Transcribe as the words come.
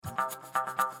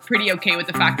pretty okay with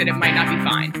the fact that it might not be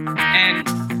fine. And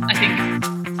I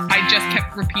think I just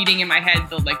kept repeating in my head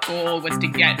the goal was to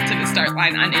get to the start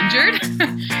line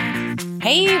uninjured.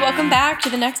 Hey, welcome back to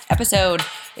the next episode.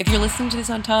 If you're listening to this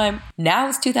on time, now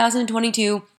it's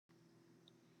 2022.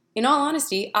 In all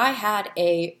honesty, I had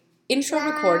a intro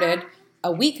recorded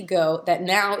a week ago that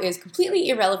now is completely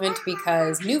irrelevant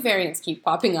because new variants keep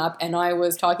popping up, and I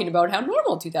was talking about how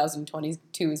normal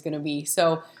 2022 is going to be.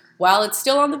 So while it's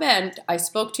still on the mend, I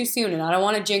spoke too soon and I don't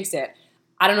want to jinx it.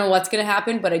 I don't know what's going to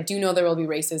happen, but I do know there will be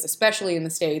races, especially in the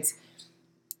States,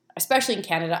 especially in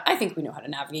Canada. I think we know how to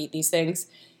navigate these things.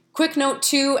 Quick note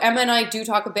too, Emma and I do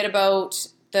talk a bit about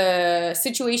the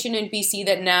situation in BC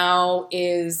that now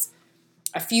is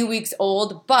a few weeks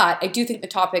old, but I do think the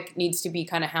topic needs to be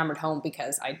kind of hammered home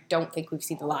because I don't think we've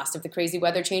seen the last of the crazy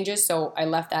weather changes, so I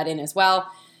left that in as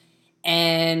well.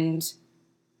 And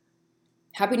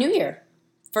Happy New Year.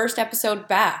 First episode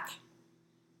back.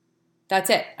 That's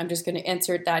it. I'm just going to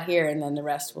insert that here and then the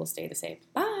rest will stay the same.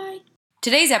 Bye.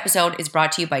 Today's episode is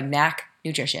brought to you by Knack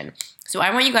Nutrition. So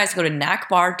I want you guys to go to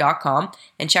knackbar.com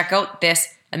and check out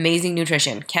this amazing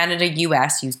nutrition. Canada,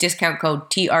 US, use discount code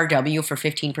TRW for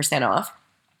 15% off.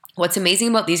 What's amazing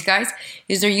about these guys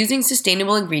is they're using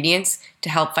sustainable ingredients to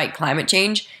help fight climate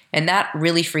change, and that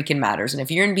really freaking matters. And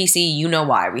if you're in BC, you know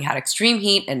why. We had extreme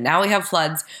heat, and now we have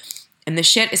floods, and the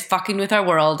shit is fucking with our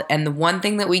world, and the one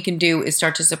thing that we can do is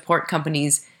start to support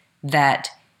companies that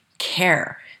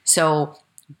care. So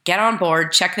get on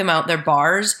board, check them out. Their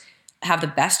bars have the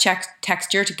best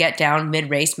texture to get down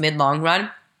mid-race, mid-long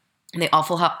run, and they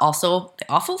also have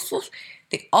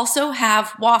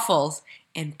waffles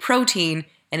and protein,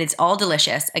 and it's all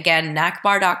delicious. Again,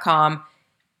 knackbar.com,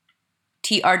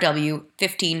 TRW,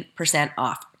 15%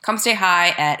 off. Come say hi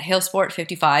at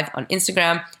Hailsport55 on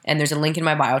Instagram, and there's a link in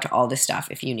my bio to all this stuff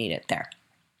if you need it there.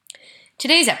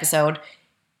 Today's episode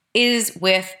is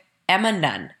with Emma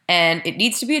Nunn, and it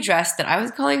needs to be addressed that I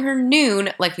was calling her Noon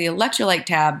like the electrolyte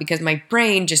tab because my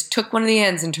brain just took one of the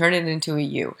ends and turned it into a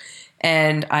U.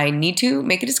 And I need to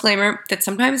make a disclaimer that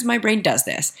sometimes my brain does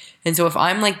this. And so if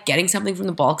I'm getting something from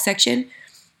the bulk section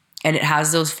and it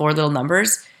has those 4 little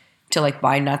numbers to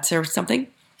buy nuts or something,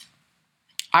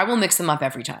 I will mix them up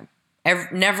every time.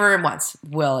 Never once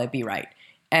will it be right.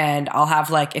 And I'll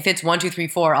have if it's 1, 2, 3,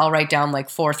 4, I'll write down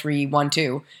 4, 3, 1,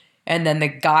 2. And then the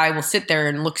guy will sit there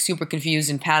and look super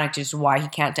confused and panicked as to why he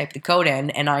can't type the code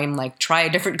in. And I'm try a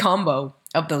different combo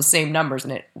of those same numbers,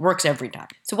 and it works every time.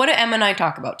 So what do Emma and I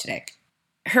talk about today?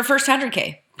 Her first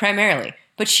 100K, primarily.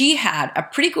 But she had a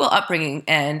pretty cool upbringing,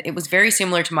 and it was very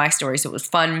similar to my story, so it was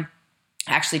fun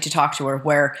actually to talk to her,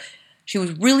 where she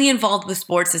was really involved with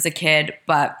sports as a kid,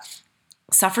 but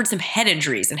suffered some head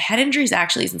injuries. And head injuries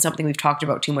actually isn't something we've talked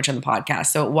about too much on the podcast,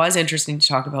 so it was interesting to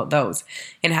talk about those.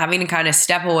 And having to kind of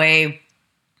step away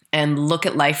and look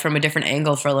at life from a different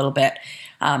angle for a little bit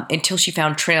until she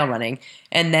found trail running.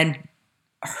 And then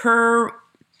her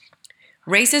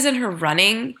races and her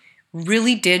running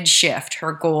really did shift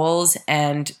her goals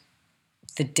and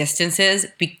the distances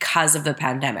because of the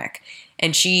pandemic.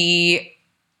 And she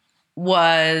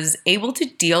was able to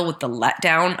deal with the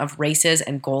letdown of races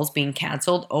and goals being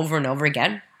canceled over and over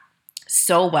again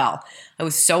so well. I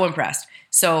was so impressed.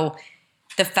 So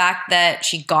the fact that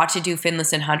she got to do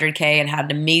Finlayson 100K and had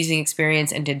an amazing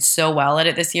experience and did so well at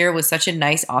it this year was such a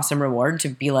nice, awesome reward to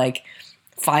be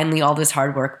finally all this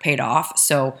hard work paid off.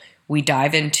 So we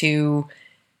dive into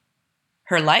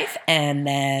her life and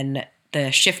then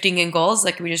the shifting in goals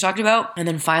like we just talked about, and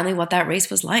then finally what that race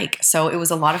was like. So it was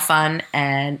a lot of fun,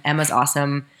 and Emma's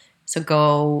awesome. So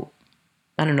go,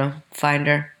 find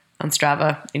her on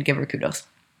Strava and give her kudos.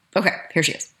 Okay, here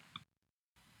she is.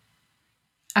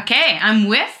 Okay, I'm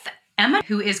with Emma,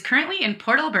 who is currently in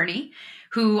Port Alberni,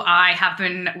 who I have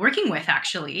been working with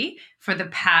actually for the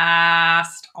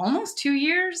past almost 2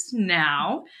 years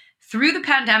now, through the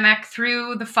pandemic,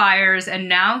 through the fires, and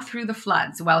now through the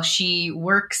floods, while she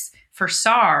works for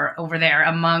SAR over there,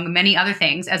 among many other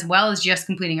things, as well as just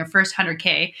completing her first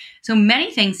 100K. So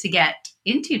many things to get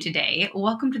into today.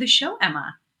 Welcome to the show,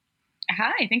 Emma.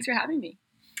 Hi, thanks for having me.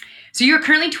 So you're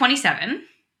currently 27.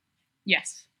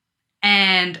 Yes.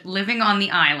 And living on the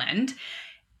island.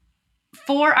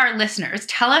 For our listeners,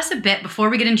 tell us a bit, before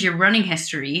we get into your running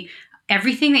history,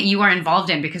 everything that you are involved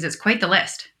in, because it's quite the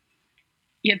list.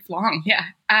 Yeah, it's long, yeah.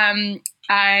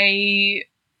 I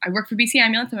work for BC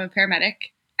Ambulance. I'm a paramedic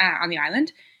on the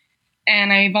island.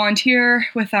 And I volunteer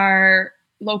with our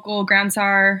local Grand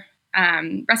SAR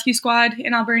rescue squad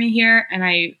in Alberni here. And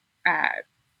I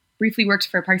briefly worked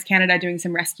for Parks Canada doing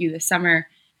some rescue this summer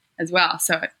as well.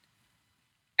 So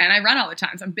And I run all the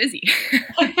time, so I'm busy.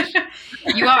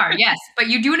 You are, yes. But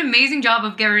you do an amazing job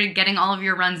of getting all of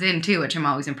your runs in too, which I'm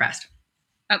always impressed.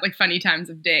 At like funny times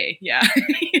of day, yeah.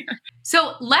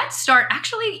 So let's start.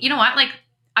 Actually, you know what? Like,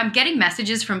 I'm getting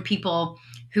messages from people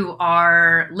who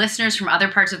are listeners from other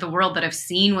parts of the world that have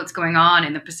seen what's going on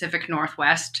in the Pacific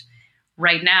Northwest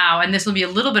right now. And this will be a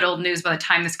little bit old news by the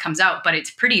time this comes out, but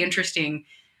it's pretty interesting.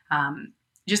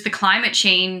 Just the climate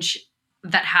change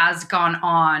that has gone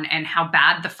on and how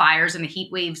bad the fires and the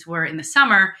heat waves were in the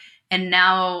summer. And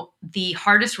now the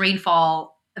hardest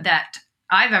rainfall that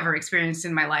I've ever experienced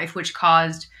in my life, which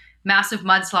caused massive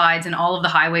mudslides, and all of the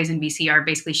highways in BC are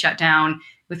basically shut down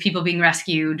with people being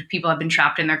rescued. People have been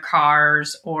trapped in their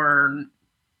cars or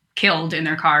killed in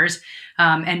their cars,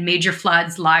 and major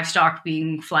floods, livestock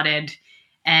being flooded.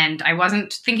 And I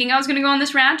wasn't thinking I was going to go on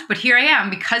this rant, but here I am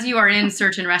because you are in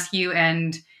search and rescue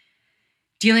and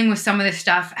dealing with some of this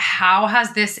stuff. How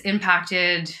has this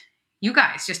impacted you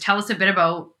guys? Just tell us a bit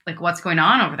about like what's going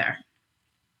on over there.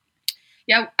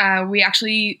 Yeah, we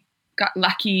actually got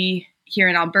lucky here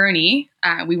in Alberni.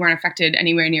 We weren't affected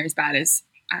anywhere near as bad as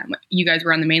you guys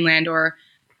were on the mainland or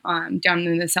down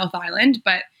in the South Island.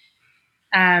 But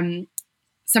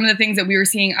some of the things that we were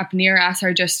seeing up near us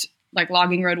are just like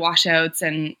logging road washouts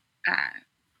and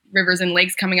rivers and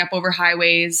lakes coming up over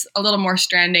highways, a little more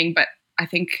stranding. But I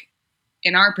think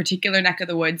in our particular neck of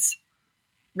the woods,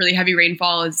 really heavy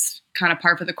rainfall is kind of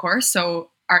par for the course.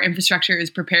 So our infrastructure is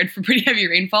prepared for pretty heavy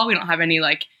rainfall. We don't have any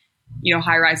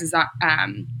high rises,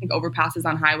 overpasses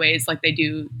on highways like they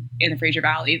do in the Fraser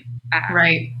Valley.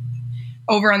 Right.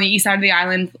 Over on the east side of the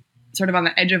island, sort of on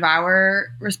the edge of our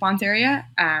response area,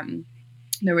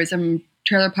 there was some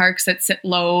trailer parks that sit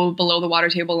low below the water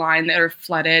table line that are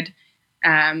flooded.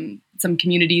 Some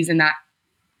communities in that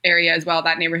area as well,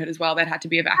 that neighborhood as well, that had to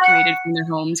be evacuated from their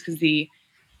homes because the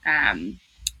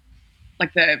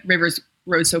rivers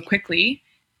rose so quickly.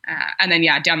 And then,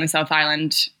 down the South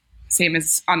Island, same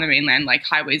as on the mainland, like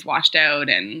highways washed out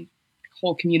and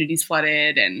whole communities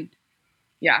flooded, and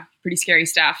pretty scary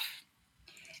stuff.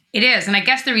 It is. And I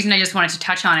guess the reason I just wanted to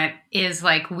touch on it is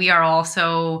like we are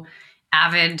also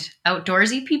avid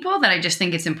outdoorsy people that I just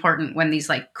think it's important when these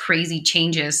like crazy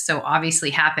changes so obviously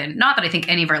happen. Not that I think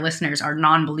any of our listeners are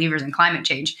non-believers in climate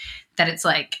change, that it's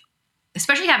like,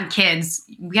 especially having kids,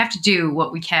 we have to do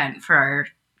what we can for our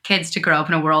kids to grow up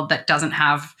in a world that doesn't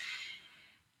have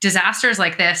disasters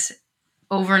like this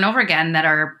over and over again that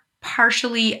are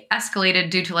partially escalated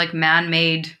due to like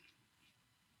man-made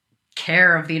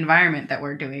care of the environment that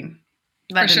we're doing.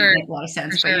 That for sure. Make a lot of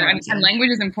sense. For sure. And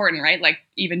language is important, right? Like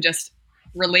even just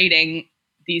relating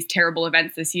these terrible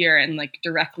events this year and like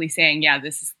directly saying,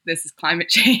 this is climate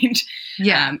change.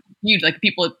 Yeah. Huge. Like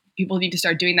people need to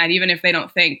start doing that, even if they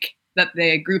don't think that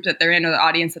the group that they're in or the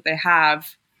audience that they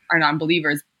have are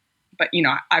non-believers. But,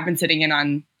 I've been sitting in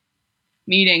on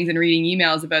meetings and reading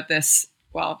emails about this,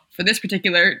 well, for this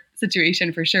particular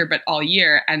situation for sure, but all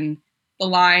year. And the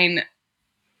line,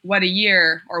 what a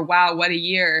year, or wow, what a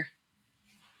year.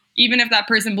 Even if that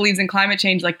person believes in climate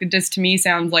change, like it just to me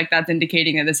sounds like that's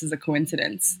indicating that this is a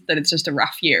coincidence, that it's just a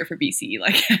rough year for BC.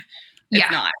 Like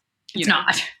it's not. It's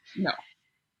not. No.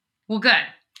 Well, good.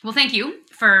 Well, thank you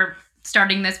for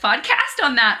starting this podcast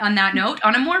on that note.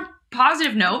 On a more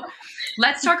positive note,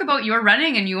 let's talk about your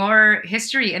running and your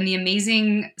history and the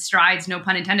amazing strides, no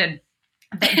pun intended,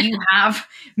 that you have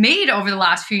made over the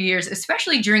last few years,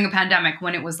 especially during a pandemic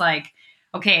when it was like,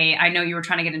 okay, I know you were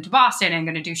trying to get into Boston and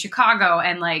going to do Chicago,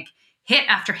 and like hit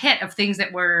after hit of things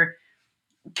that were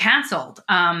canceled,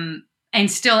 and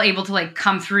still able to like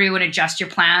come through and adjust your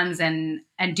plans and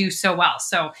do so well.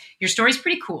 So your story's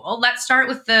pretty cool. Let's start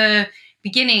with the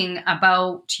beginning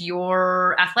about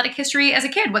your athletic history as a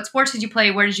kid. What sports did you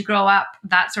play? Where did you grow up?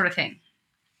 That sort of thing.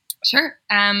 Sure.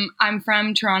 I'm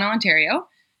from Toronto, Ontario.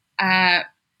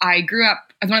 I grew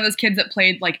up as one of those kids that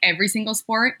played like every single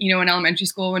sport, in elementary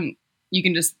school when you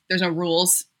can just, there's no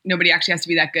rules. Nobody actually has to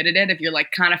be that good at it. If you're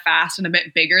like kind of fast and a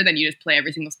bit bigger, then you just play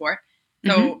every single sport.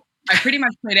 So I pretty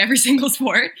much played every single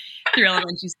sport through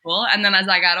elementary school. And then as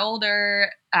I got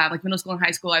older, like middle school and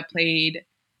high school, I played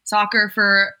soccer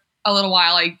for a little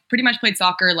while. I pretty much played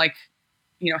soccer, like,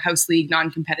 house league,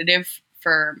 non-competitive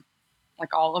for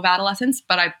like all of adolescence.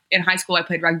 But in high school, I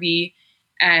played rugby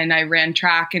and I ran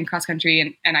track and cross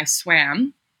country and I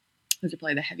swam. Those are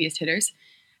probably the heaviest hitters.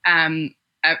 And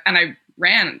I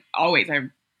ran always. I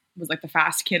was like the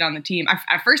fast kid on the team.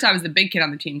 At first I was the big kid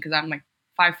on the team because I'm like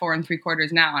 5'4"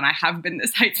 3/4" now. And I have been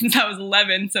this height since I was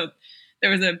 11. So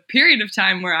there was a period of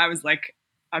time where I was like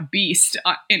a beast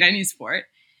in any sport.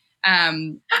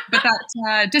 But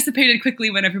that dissipated quickly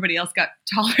when everybody else got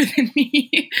taller than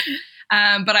me.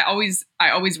 But I always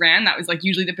ran. That was like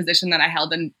usually the position that I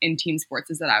held in team sports,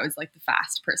 is that I was like the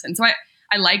fast person. So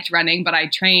I liked running, but I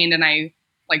trained and I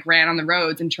like ran on the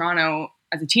roads in Toronto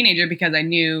as a teenager because I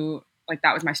knew like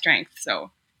that was my strength.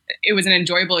 So it was an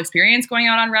enjoyable experience going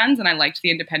out on runs, and I liked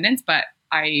the independence, but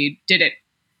I did it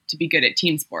to be good at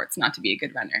team sports, not to be a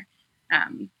good runner.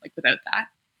 Like without that,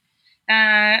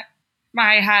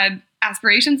 I had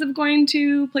aspirations of going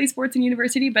to play sports in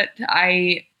university, but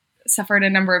I suffered a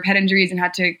number of head injuries and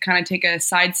had to kind of take a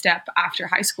sidestep after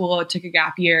high school. I took a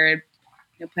gap year,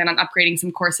 plan on upgrading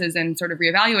some courses and sort of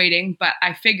reevaluating. But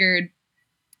I figured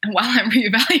while I'm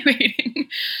reevaluating,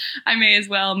 I may as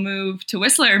well move to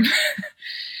Whistler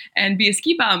and be a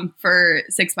ski bum for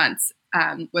 6 months,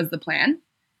 was the plan.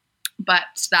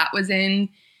 But that was in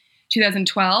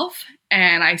 2012,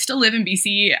 and I still live in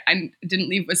BC. I didn't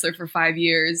leave Whistler for 5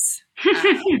 years.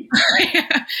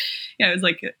 Yeah, it was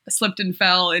like I slipped and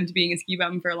fell into being a ski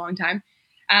bum for a long time.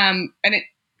 And it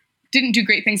didn't do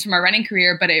great things for my running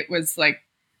career, but it was like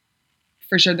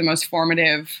for sure the most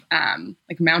formative,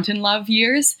 like mountain love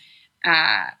years.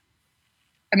 I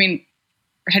mean,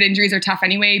 head injuries are tough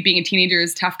anyway. Being a teenager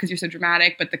is tough because you're so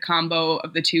dramatic, but the combo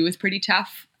of the two is pretty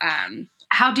tough.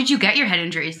 How did you get your head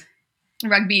injuries?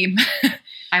 Rugby.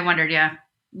 I wondered, yeah.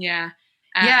 Yeah.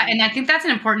 Yeah, and I think that's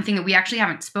an important thing that we actually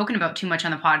haven't spoken about too much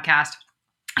on the podcast.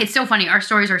 It's so funny. Our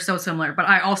stories are so similar, but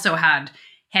I also had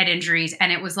head injuries,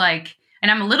 and it was like,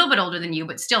 and I'm a little bit older than you,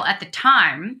 but still at the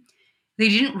time, they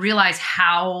didn't realize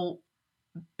how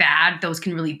bad those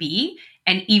can really be.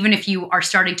 And even if you are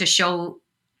starting to show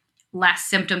less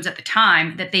symptoms at the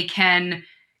time, that they can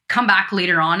come back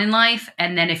later on in life.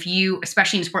 And then if you,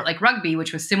 especially in a sport like rugby,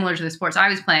 which was similar to the sports I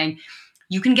was playing,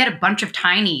 you can get a bunch of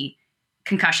tiny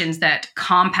concussions that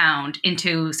compound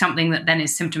into something that then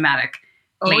is symptomatic.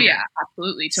 Oh later. yeah,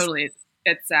 absolutely, totally.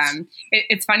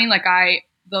 It's funny. Like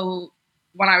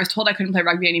when I was told I couldn't play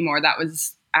rugby anymore, that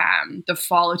was the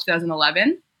fall of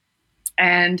 2011,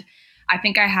 and I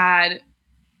think I had.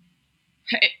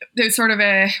 There's sort of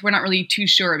we're not really too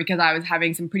sure because I was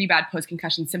having some pretty bad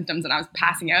post-concussion symptoms and I was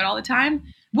passing out all the time.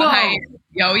 Whoa. When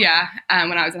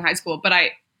I was in high school. But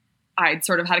I'd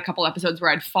sort of had a couple episodes where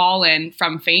I'd fallen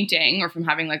from fainting or from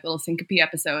having like little syncope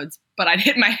episodes, but I'd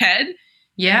hit my head.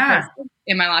 Yeah.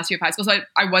 In my last year of high school. So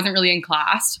I wasn't really in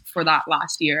class for that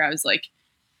last year. I was like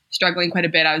struggling quite a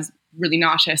bit. I was really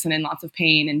nauseous and in lots of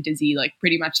pain and dizzy, like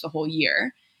pretty much the whole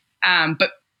year.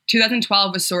 But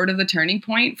 2012 was sort of the turning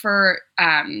point for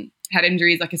head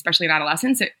injuries, like especially in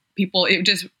adolescence. It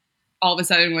just all of a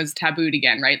sudden was tabooed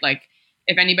again, right? Like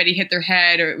if anybody hit their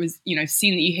head or it was,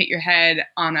 seen that you hit your head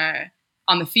on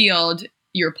the field,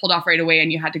 you were pulled off right away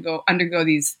and you had to go undergo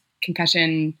these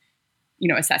concussion,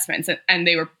 assessments. And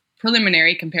they were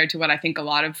preliminary compared to what I think a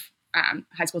lot of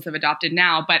high schools have adopted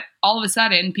now. But all of a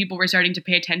sudden, people were starting to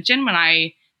pay attention when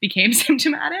I became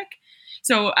symptomatic.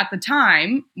 So at the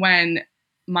time when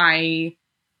my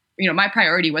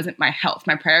priority wasn't my health.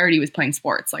 My priority was playing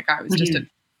sports. Like I was just a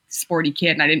sporty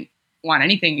kid and I didn't want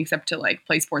anything except to like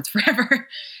play sports forever.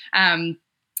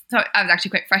 So I was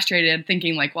actually quite frustrated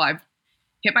thinking like, well, I've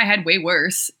hit my head way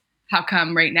worse. How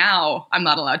come right now I'm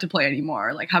not allowed to play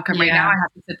anymore? Like how come right now I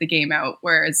have to sit the game out?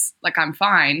 Whereas like I'm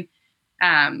fine.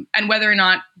 And whether or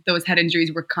not those head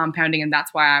injuries were compounding and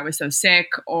that's why I was so sick,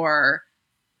 or,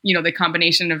 the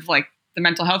combination of like the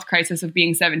mental health crisis of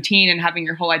being 17 and having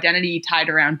your whole identity tied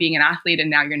around being an athlete and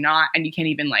now you're not and you can't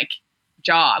even like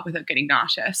jog without getting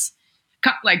nauseous.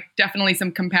 Like definitely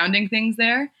some compounding things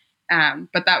there.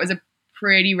 But that was a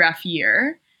pretty rough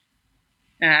year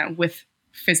with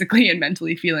physically and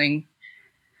mentally feeling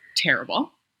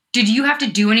terrible. Did you have to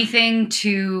do anything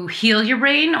to heal your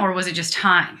brain or was it just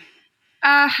time?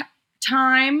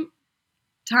 Time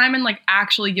and like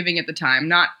actually giving it the time,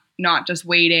 not just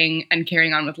waiting and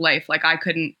carrying on with life. Like I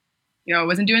couldn't, I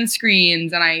wasn't doing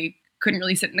screens and I couldn't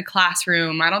really sit in a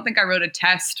classroom. I don't think I wrote a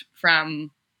test from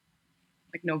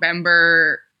like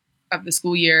November of the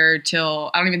school year till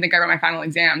I don't even think I wrote my final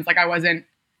exams. Like I wasn't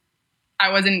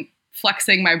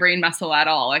flexing my brain muscle at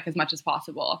all, like as much as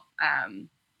possible.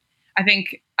 I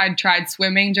think I'd tried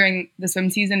swimming during the swim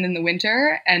season in the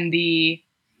winter and the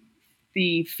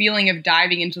feeling of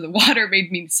diving into the water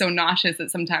made me so nauseous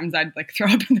that sometimes I'd like throw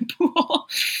up in the pool. Oh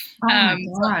my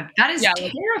God. That is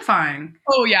terrifying.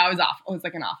 Oh yeah, it was awful. It was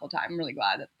like an awful time. I'm really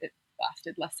glad that it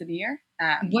lasted less than a year.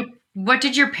 What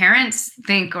did your parents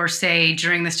think or say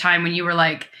during this time when you were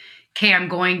like, okay, I'm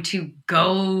going to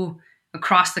go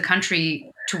across the country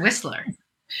to Whistler?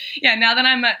 Yeah, now that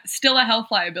I'm still a health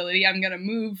liability, I'm going to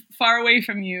move far away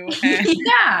from you. And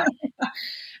Yeah.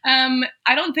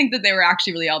 I don't think that they were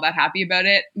actually really all that happy about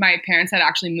it. My parents had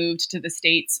actually moved to the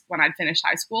States when I'd finished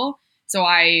high school. So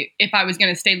if I was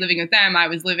going to stay living with them, I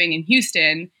was living in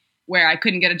Houston where I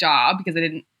couldn't get a job because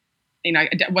I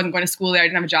wasn't going to school there. I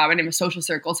didn't have a job. I didn't have a social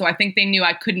circle. So I think they knew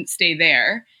I couldn't stay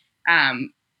there.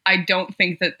 I don't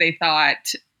think that they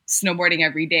thought snowboarding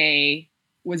every day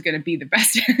was going to be the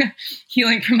best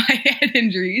healing for my head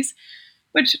injuries,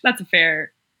 which that's a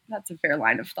fair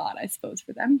line of thought, I suppose,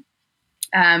 for them.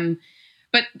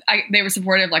 But they were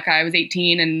supportive. Like, I was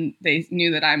 18 and they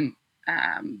knew that I'm,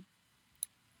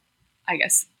 I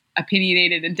guess,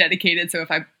 opinionated and dedicated. So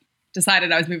if I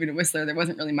decided I was moving to Whistler, there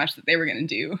wasn't really much that they were going to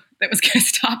do that was going to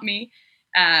stop me.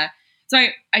 So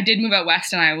I did move out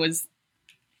west, and I was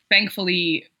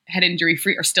thankfully head injury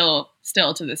free, or still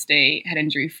to this day, head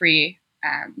injury free.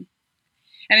 And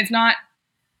it's not,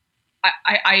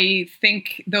 I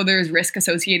think, though there's risk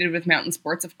associated with mountain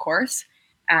sports, of course,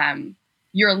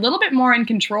 you're a little bit more in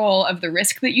control of the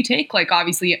risk that you take. Like,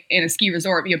 obviously in a ski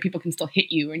resort, people can still hit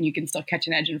you and you can still catch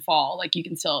an edge and fall. Like, you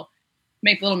can still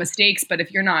make little mistakes, but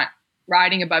if you're not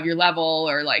riding above your level,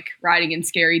 or like riding in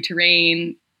scary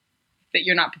terrain that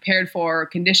you're not prepared for,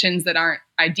 conditions that aren't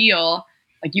ideal,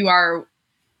 like, you are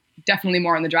definitely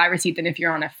more in the driver's seat than if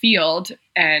you're on a field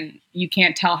and you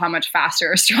can't tell how much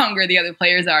faster or stronger the other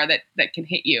players are that can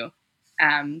hit you.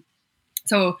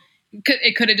 So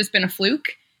it could have just been a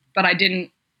fluke, but I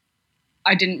didn't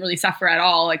really suffer at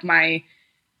all. Like, my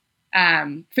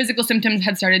physical symptoms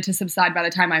had started to subside by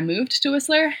the time I moved to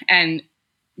Whistler, and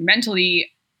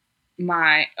mentally,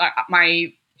 my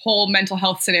whole mental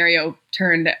health scenario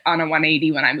turned on a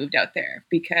 180 when I moved out there,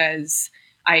 because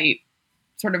I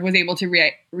sort of was able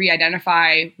to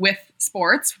re-identify with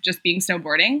sports, just being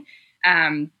snowboarding.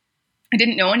 I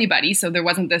didn't know anybody, so there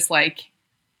wasn't this, like,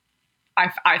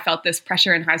 I felt this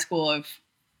pressure in high school of,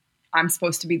 I'm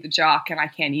supposed to be the jock and I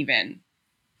can't even,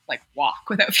 like, walk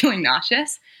without feeling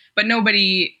nauseous. But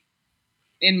nobody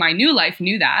in my new life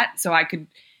knew that, so I could,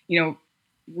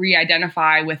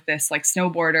 re-identify with this, like,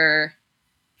 snowboarder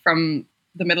from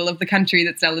the middle of the country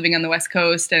that's now living on the West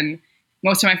Coast, and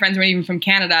most of my friends weren't even from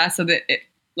Canada, so that it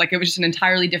was just an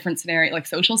entirely different scenario, like,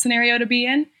 social scenario to be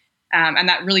in, and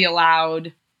that really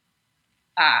allowed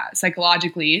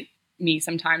psychologically me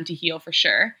some time to heal, for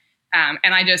sure.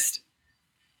 And I just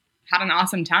had an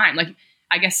awesome time. Like,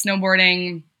 I guess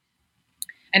snowboarding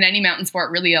and any mountain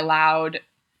sport really allowed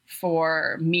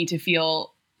for me to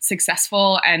feel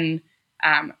successful and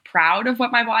proud of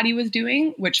what my body was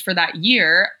doing, which for that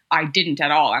year I didn't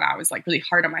at all. And I was, like, really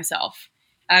hard on myself.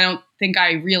 And I don't think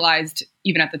I realized,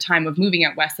 even at the time of moving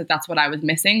out west, that that's what I was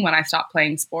missing when I stopped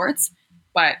playing sports.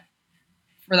 But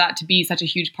for that to be such a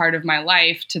huge part of my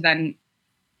life, to then,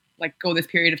 like, go this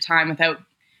period of time without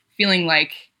feeling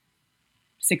like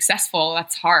successful,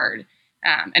 that's hard.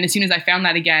 And as soon as I found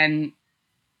that again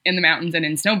in the mountains and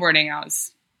in snowboarding, I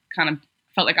was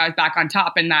felt like I was back on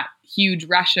top, and that huge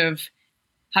rush of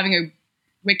having a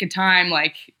wicked time,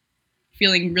 like,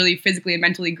 feeling really physically and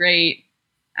mentally great,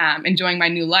 enjoying my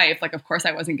new life. Like, of course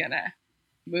I wasn't gonna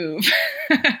move.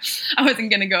 I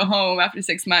wasn't gonna go home after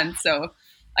 6 months. So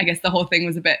I guess the whole thing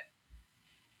was a bit,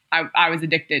 I was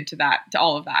addicted to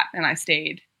all of that. And I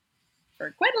stayed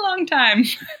for quite a long time.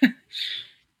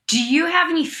 Do you have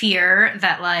any fear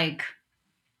that, like,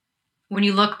 when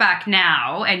you look back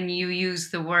now and you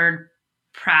use the word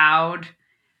proud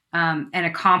and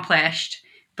accomplished,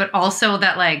 but also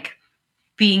that, like,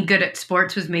 being good at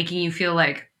sports was making you feel,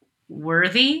 like,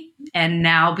 worthy, and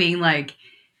now being like,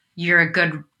 you're a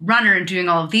good runner and doing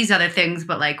all of these other things,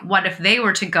 but, like, what if they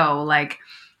were to go? Like,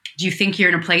 do you think you're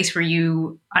in a place where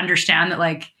you understand that,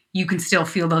 like, you can still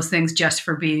feel those things just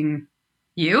for being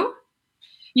you?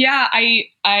 Yeah,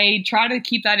 I try to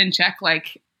keep that in check,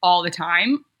 like, all the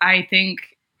time. I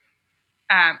think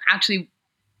actually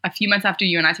a few months after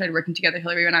you and I started working together,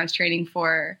 Hillary, when I was training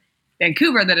for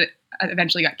Vancouver, that it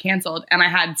eventually got canceled, and I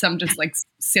had some just, like,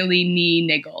 silly knee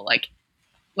niggle, like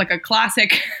a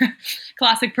classic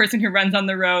person who runs on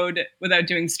the road without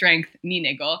doing strength knee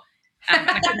niggle.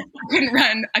 I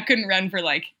couldn't run for,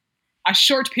 like, a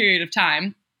short period of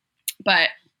time, but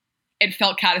it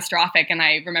felt catastrophic. And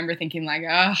I remember thinking, like,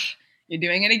 oh, you're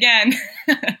doing it again.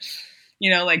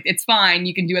 Like, it's fine.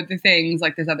 You can do other things.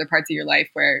 Like, there's other parts of your life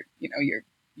where,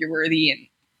 you're worthy. And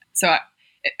so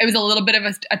it was a little bit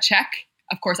of a check.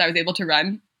 Of course, I was able to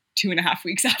run 2.5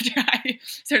 weeks after I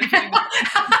started feeling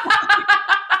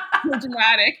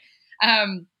dramatic.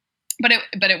 But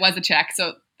it was a check.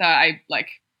 So I, like,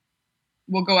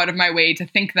 will go out of my way to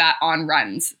think that on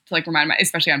runs, to, like, remind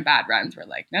especially on bad runs, where,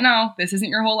 like, no, this isn't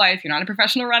your whole life. You're not a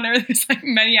professional runner. There's, like,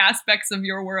 many aspects of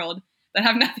your world that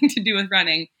have nothing to do with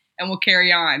running and will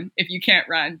carry on if you can't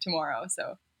run tomorrow.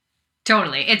 So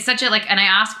totally. It's such a, like, and I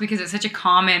ask because it's such a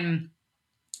common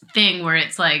thing where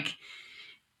it's like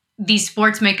these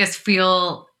sports make us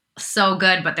feel so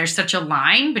good, but there's such a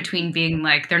line between being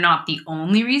like they're not the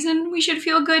only reason we should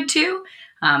feel good too.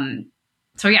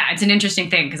 So yeah, it's an interesting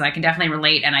thing because I can definitely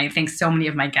relate, and I think so many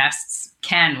of my guests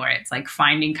can, where it's like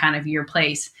finding kind of your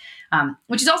place,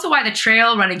 which is also why the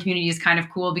trail running community is kind of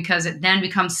cool, because it then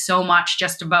becomes so much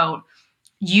just about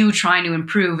you trying to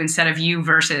improve instead of you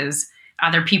versus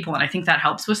other people, and I think that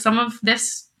helps with some of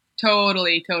this.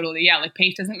 Totally. Yeah, like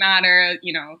pace doesn't matter,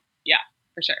 yeah,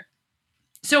 for sure.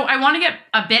 So I want to get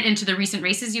a bit into the recent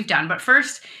races you've done, but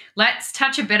first let's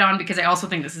touch a bit on, because I also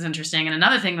think this is interesting, and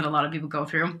another thing that a lot of people go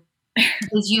through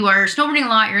is you are snowboarding a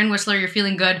lot, you're in Whistler, you're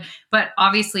feeling good, but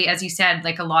obviously, as you said,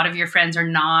 like a lot of your friends are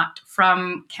not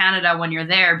from Canada when you're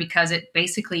there, because it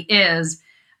basically is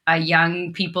a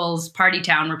young people's party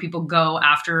town where people go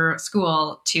after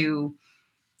school to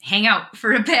hang out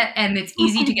for a bit, and it's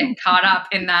easy to get caught up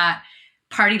in that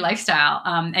party lifestyle.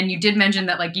 And you did mention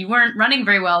that like you weren't running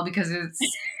very well because it's,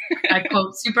 I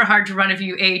quote, super hard to run if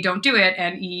you A, don't do it,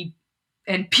 and E,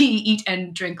 and P, eat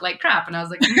and drink like crap. And I was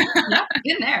like, yeah,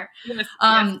 in there. Yes.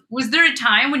 Was there a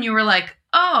time when you were like,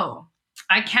 oh,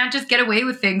 I can't just get away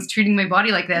with things treating my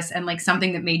body like this, and like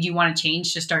something that made you want to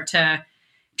change to start to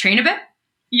train a bit?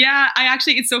 Yeah,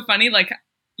 it's so funny. Like,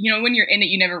 when you're in it,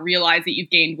 you never realize that you've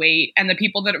gained weight. And the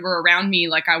people that were around me,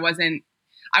 like I wasn't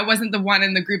the one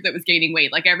in the group that was gaining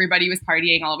weight. Like everybody was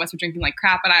partying. All of us were drinking like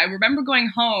crap. And I remember going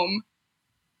home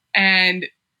and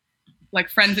like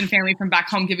friends and family from back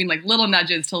home giving like little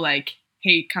nudges to like,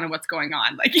 hey, kind of what's going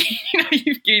on? Like,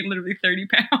 you've gained literally 30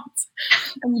 pounds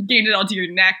and you gained it all to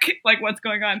your neck. Like what's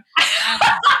going on?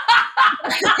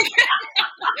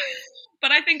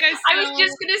 But I think I was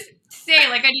just going to say,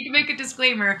 like, I need to make a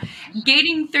disclaimer.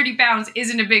 Gaining 30 pounds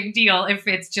isn't a big deal if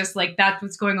it's just like that's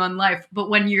what's going on in life. But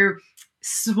when you're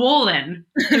swollen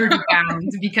 30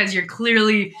 pounds because you're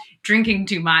clearly drinking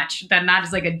too much, then that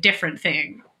is like a different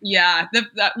thing. Yeah.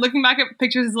 Looking back at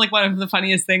pictures is like one of the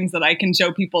funniest things that I can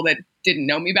show people that didn't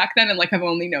know me back then and like have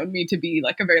only known me to be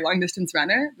like a very long distance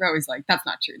runner. They're always like, that's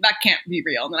not true. That can't be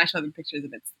real. And then I show them pictures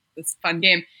and it's this fun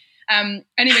game.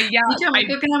 Anyway, yeah.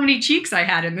 Look at how many cheeks I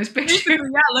had in this picture.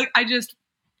 Yeah, look,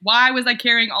 why was I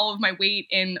carrying all of my weight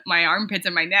in my armpits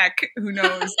and my neck? Who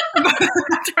knows?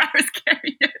 That's where I was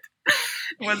carrying it.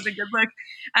 It wasn't a good look.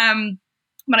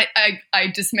 But I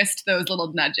dismissed those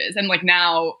little nudges. And like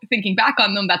now thinking back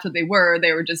on them, that's what they were.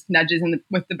 They were just nudges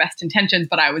with the best intentions,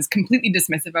 but I was completely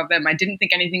dismissive of them. I didn't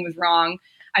think anything was wrong.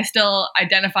 I still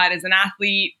identified as an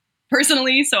athlete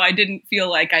personally, so I didn't feel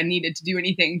like I needed to do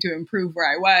anything to improve where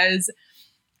I was.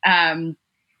 And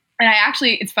I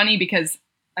actually, it's funny because,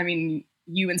 I mean,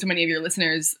 you and so many of your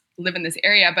listeners live in this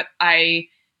area, but I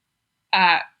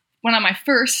went on my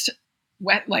first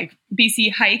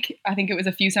BC hike. I think it was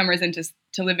a few summers into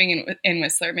living in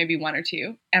Whistler, maybe one or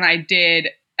two. And I did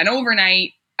an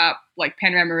overnight up like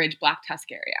Panorama Ridge, Black Tusk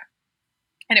area.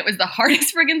 And it was the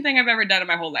hardest friggin' thing I've ever done in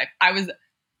my whole life. I was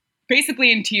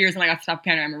basically in tears when I got to top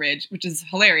Panorama Ridge, which is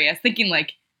hilarious. Thinking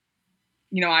like,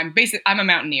 I'm a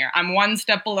mountaineer. I'm one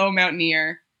step below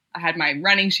mountaineer. I had my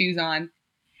running shoes on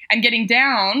and getting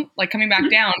down, like coming back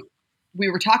down, we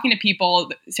were talking to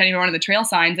people standing by one of the trail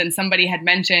signs and somebody had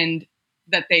mentioned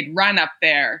that they'd run up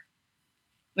there.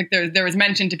 Like there was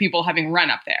mention to people having run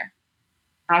up there.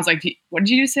 I was like, what did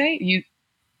you just say? You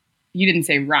didn't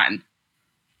say run.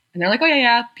 And they're like, oh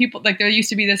yeah. People, like there used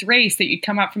to be this race that you'd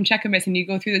come up from Cheakamus and you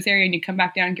go through this area and you come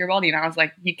back down Garibaldi. And I was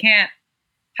like, you can't,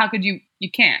 how could you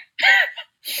can't.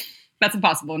 That's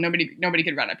impossible. Nobody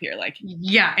could run up here. Like,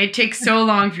 yeah, it takes so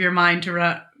long for your mind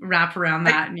to wrap around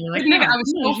that. And you're like, no, I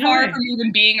was so far from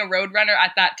even being a road runner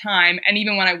at that time. And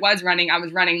even when I was running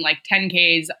like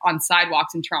 10Ks on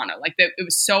sidewalks in Toronto. Like it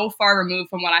was so far removed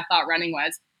from what I thought running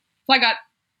was. So I got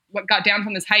down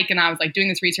from this hike and I was like doing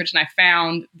this research and I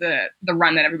found the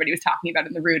run that everybody was talking about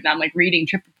in the route. And I'm like reading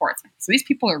trip reports. So these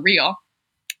people are real.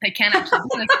 They can't actually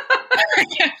do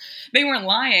this. They weren't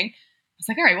lying. I was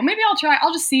like, all right, well, maybe I'll try.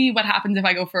 I'll just see what happens if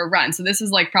I go for a run. So this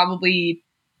is like probably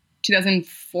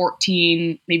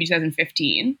 2014, maybe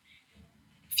 2015,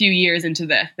 a few years into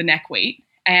the neck weight.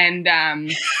 And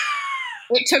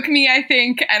it took me, I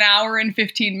think, an hour and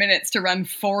 15 minutes to run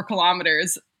 4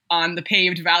 kilometers on the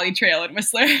paved Valley Trail in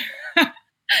Whistler,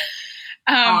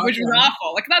 awesome. Which was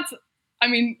awful. Like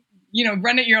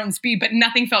run at your own speed, but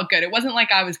nothing felt good. It wasn't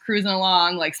like I was cruising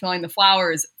along, like smelling the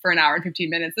flowers for an hour and 15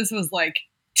 minutes. This was like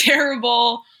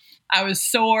terrible. I was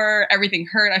sore. Everything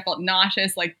hurt. I felt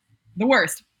nauseous, like the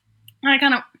worst.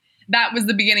 And that was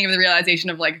the beginning of the realization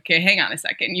of like, okay, hang on a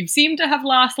second. You seem to have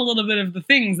lost a little bit of the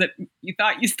things that you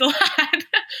thought you still had.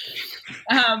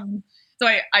 So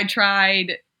I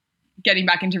tried getting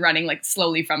back into running like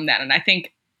slowly from then. And I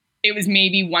think it was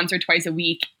maybe once or twice a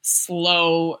week,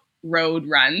 slow road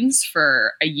runs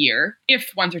for a year,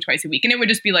 if once or twice a week. And it would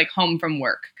just be like home from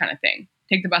work kind of thing.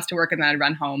 Take the bus to work and then I'd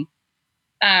run home.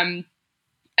 And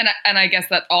I guess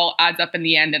that all adds up in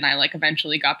the end. And I like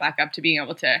eventually got back up to being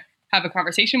able to have a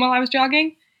conversation while I was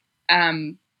jogging.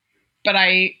 But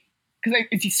because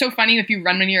it's so funny if you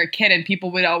run when you're a kid, and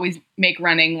people would always make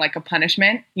running like a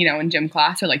punishment, you know, in gym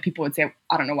class, or like people would say,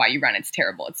 I don't know why you run. It's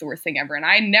terrible. It's the worst thing ever. And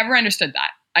I never understood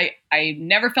that. I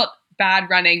never felt bad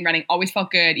running. Running always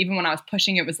felt good. Even when I was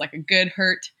pushing, it was like a good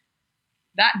hurt.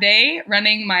 That day,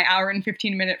 running my hour and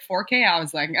 15-minute 4K, I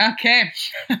was like, okay,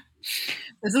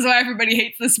 this is why everybody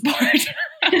hates this sport.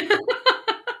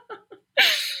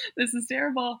 This is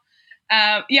terrible.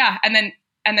 Yeah. And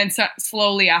then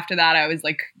slowly after that, I was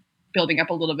like building up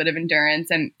a little bit of endurance,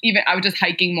 and even I was just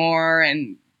hiking more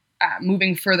and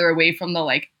moving further away from the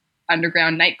like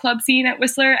underground nightclub scene at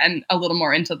Whistler, and a little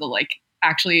more into the like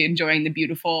actually enjoying the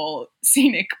beautiful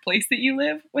scenic place that you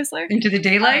live, Whistler. Into the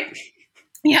daylight?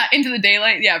 Yeah, into the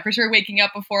daylight. Yeah, for sure. Waking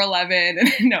up before 11.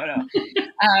 No.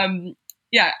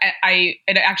 Yeah,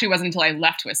 it actually wasn't until I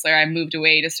left Whistler, I moved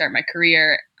away to start my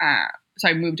career. So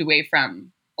I moved away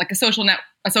from like a social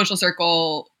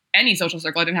circle, any social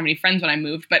circle. I didn't have any friends when I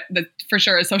moved, but for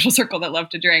sure a social circle that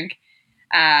loved to drink.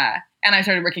 And I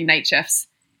started working night shifts.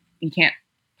 You can't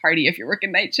party if you're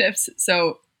working night shifts.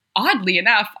 So oddly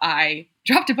enough, I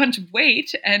dropped a bunch of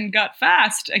weight and got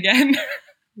fast again.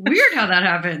 Weird how that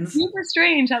happens. Super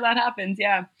strange how that happens.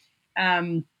 Yeah.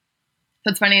 So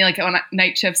it's funny, like when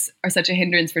night shifts are such a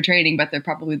hindrance for training, but they're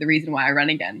probably the reason why I run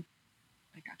again.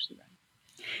 Like actually run.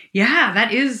 Yeah,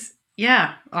 that is,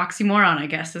 oxymoron, I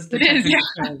guess, is the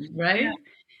term, right? Yeah.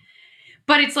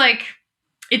 But it's like,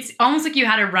 it's almost like you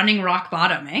had a running rock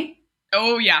bottom, eh?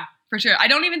 Oh yeah, for sure. I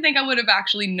don't even think I would have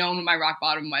actually known what my rock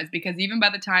bottom was, because even by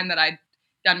the time that I'd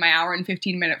done my hour and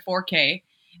 15-minute 4K,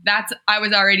 I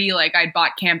was already like, I'd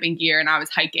bought camping gear and I was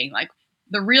hiking. Like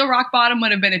the real rock bottom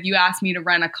would have been if you asked me to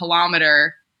run a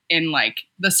kilometer in like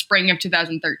the spring of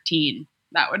 2013.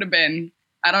 That would have been,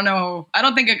 I don't know. I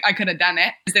don't think I could have done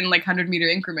it. In like 100-meter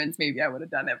increments, maybe I would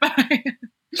have done it. But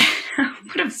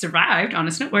would have survived on a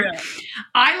snowboard.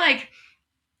 Yeah.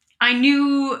 I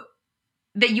knew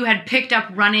that you had picked up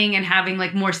running and having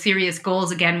like more serious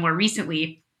goals again more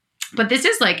recently. But this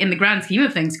is like, in the grand scheme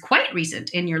of things, quite recent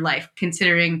in your life,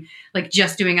 considering like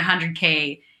just doing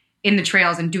 100K in the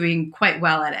trails and doing quite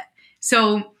well at it.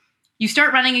 So you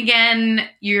start running again,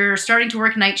 you're starting to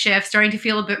work night shifts, starting to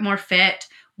feel a bit more fit.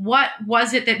 What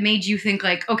was it that made you think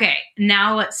like, okay,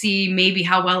 now let's see maybe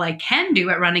how well I can do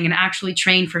at running and actually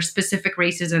train for specific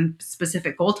races and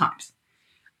specific goal times?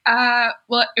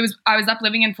 Well, I was up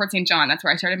living in Fort St. John. That's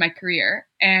where I started my career.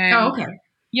 And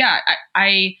yeah,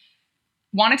 I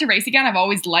wanted to race again. I've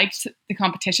always liked the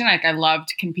competition. Like I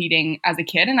loved competing as a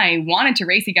kid, and I wanted to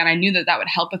race again. I knew that would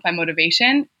help with my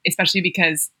motivation, especially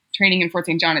because training in Fort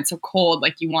St. John, it's so cold.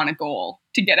 Like you want a goal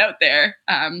to get out there.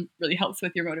 Really helps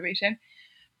with your motivation.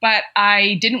 But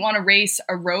I didn't want to race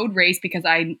a road race because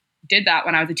I did that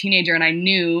when I was a teenager, and I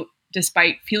knew,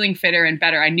 despite feeling fitter and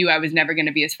better, I knew I was never going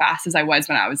to be as fast as I was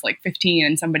when I was like 15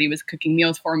 and somebody was cooking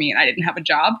meals for me and I didn't have a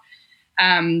job.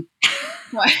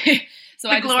 So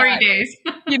the glory days,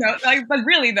 you know, like, but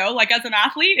really though, like as an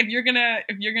athlete, if you're gonna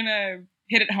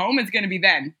hit it home, it's gonna be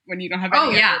then when you don't have. Oh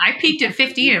yeah, I peaked at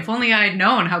 15. If only I had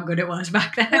known how good it was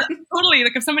back then. Totally.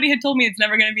 Like if somebody had told me it's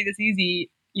never gonna be this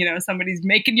easy, you know, somebody's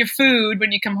making you food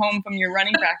when you come home from your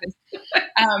running practice.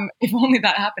 If only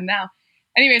that happened now.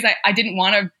 Anyways, I didn't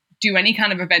want to do any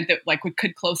kind of event that like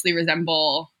could closely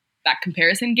resemble that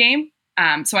comparison game.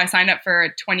 So I signed up for a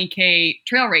 20K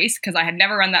trail race because I had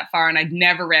never run that far and I'd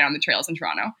never ran on the trails in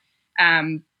Toronto.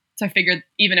 So I figured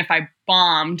even if I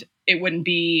bombed, it wouldn't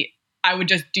be, I would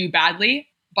just do badly,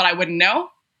 but I wouldn't know.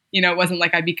 You know, it wasn't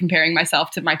like I'd be comparing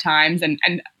myself to my times and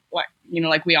what, you know,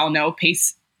 like we all know,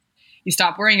 pace, you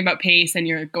stop worrying about pace and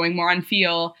you're going more on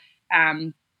feel.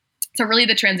 So really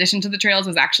the transition to the trails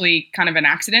was actually kind of an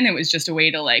accident. It was just a way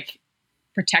to like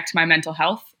protect my mental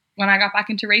health when I got back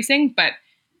into racing. But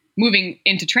moving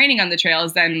into training on the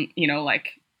trails, then, you know,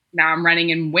 like now I'm running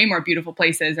in way more beautiful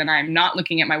places and I'm not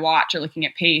looking at my watch or looking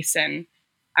at pace, and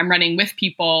I'm running with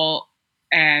people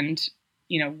and,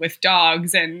 you know, with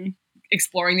dogs and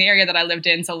exploring the area that I lived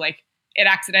in. So like it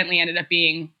accidentally ended up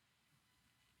being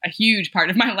a huge part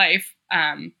of my life.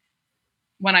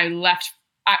 When I left,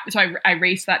 I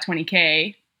raced that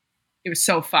 20K. It was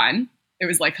so fun. It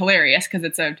was like hilarious because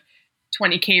it's a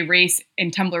 20K race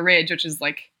in Tumbler Ridge, which is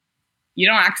like, you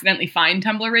don't accidentally find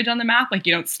Tumbler Ridge on the map. Like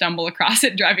you don't stumble across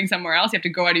it driving somewhere else. You have to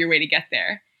go out of your way to get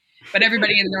there. But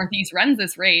everybody in the Northeast runs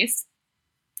this race.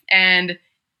 And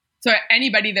so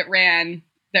anybody that ran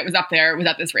that was up there was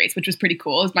at this race, which was pretty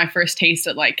cool. It was my first taste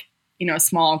at like, a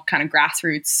small kind of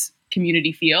grassroots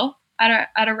community feel at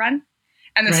a run.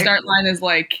 And the start line is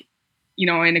like, in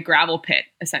a gravel pit,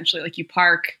 essentially. Like you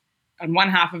park on one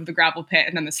half of the gravel pit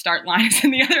and then the start line is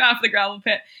in the other half of the gravel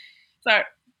pit. So I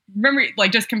remember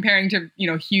like just comparing to,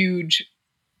 huge,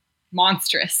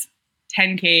 monstrous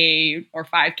 10K or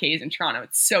 5Ks in Toronto.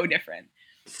 It's so different.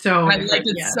 So I liked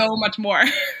it so much more.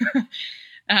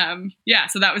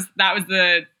 So that was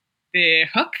the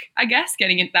hook, I guess,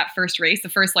 getting into that first race, the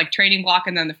first like training block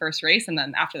and then the first race. And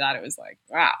then after that, it was like,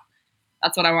 wow,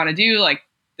 that's what I want to do. Like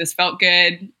this felt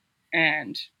good.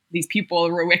 And these people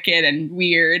were wicked and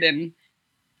weird. And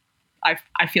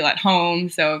I feel at home.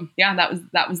 So yeah,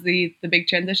 that was the big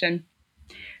transition.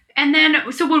 And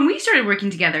then, so when we started working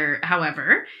together,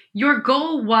 however, your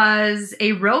goal was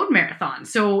a road marathon.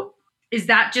 So is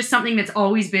that just something that's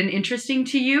always been interesting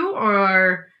to you,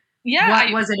 or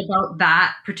what was it about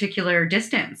that particular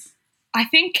distance? I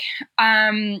think,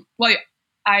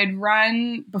 I'd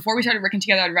run, before we started working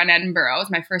together, I'd run Edinburgh. It was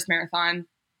my first marathon.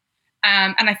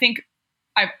 And I think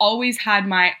I've always had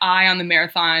my eye on the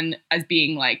marathon as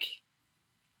being like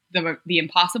the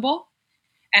impossible.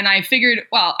 And I figured,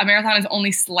 well, a marathon is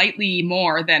only slightly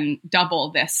more than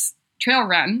double this trail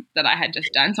run that I had just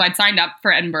done. So I'd signed up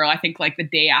for Edinburgh, I think like the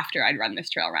day after I'd run this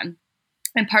trail run.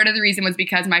 And part of the reason was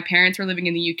because my parents were living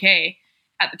in the UK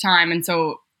at the time. And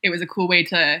so it was a cool way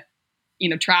to,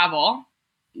 travel.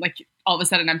 Like all of a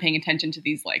sudden I'm paying attention to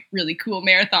these like really cool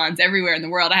marathons everywhere in the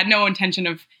world. I had no intention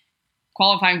of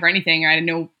qualifying for anything. I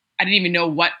didn't even know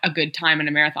what a good time in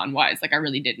a marathon was. Like I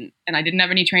really didn't. And I didn't have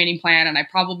any training plan. And I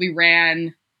probably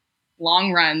ran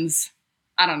long runs,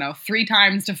 I don't know, 3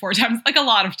 times to 4 times, like a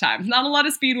lot of times, not a lot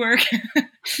of speed work,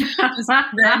 just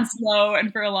ran slow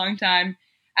and for a long time.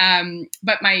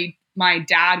 But my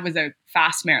dad was a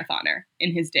fast marathoner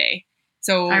in his day.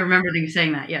 So I remember you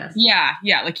saying that. Yes. Yeah.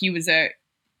 Like he was a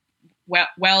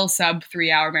well sub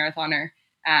 3-hour marathoner.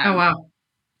 Oh, wow.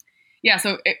 Yeah.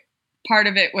 So part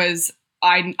of it was,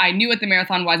 I knew what the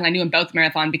marathon was and I knew about the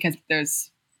marathon because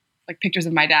there's like pictures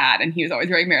of my dad and he was always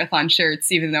wearing marathon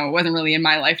shirts, even though it wasn't really in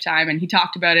my lifetime. And he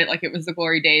talked about it like it was the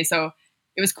glory days. So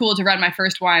it was cool to run my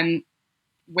first one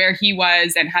where he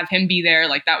was and have him be there.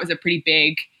 Like that was a pretty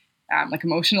big, like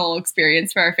emotional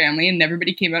experience for our family, and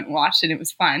everybody came out and watched and it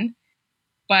was fun.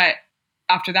 But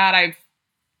after that, I've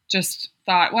just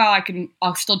thought, well,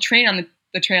 I'll still train on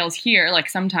the trails here, like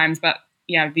sometimes, but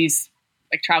yeah, these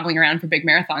like traveling around for big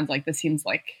marathons, like this seems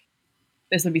like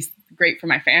this would be great for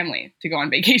my family to go on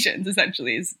vacations.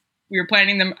 Essentially, we were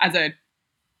planning them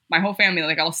my whole family,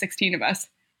 like all 16 of us.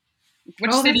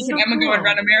 Which city can Emma go and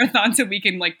run a marathon so we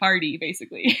can like party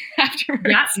basically afterwards?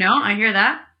 Yeah, no, I hear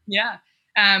that. Yeah.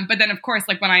 But then of course,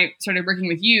 like when I started working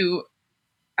with you,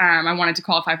 I wanted to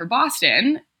qualify for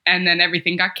Boston and then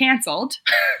everything got canceled.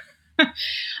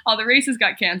 All the races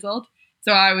got canceled.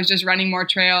 So I was just running more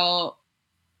trail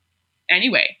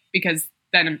anyway, because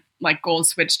then like goals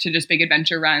switched to just big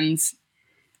adventure runs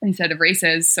instead of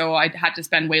races. So I had to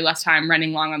spend way less time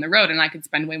running long on the road and I could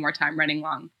spend way more time running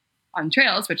long on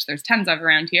trails, which there's tons of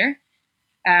around here.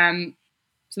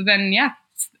 So then, yeah,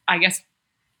 I guess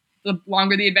the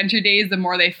longer the adventure days, the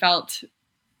more they felt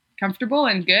comfortable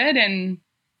and good. And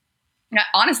yeah,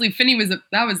 honestly, Finney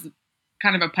that was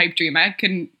kind of a pipe dream. I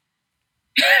couldn't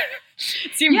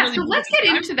seem really. So let's get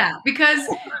into that, because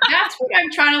that's what I'm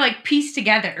trying to like piece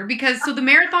together. Because so the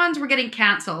marathons were getting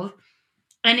canceled,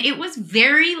 and it was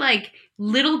very like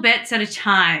little bits at a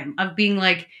time of being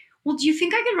like, well, do you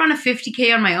think I could run a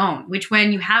 50K on my own? Which,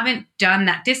 when you haven't done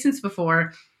that distance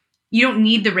before, you don't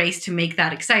need the race to make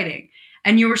that exciting.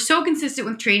 And you were so consistent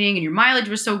with training and your mileage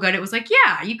was so good. It was like,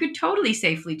 yeah, you could totally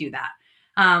safely do that.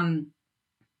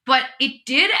 But it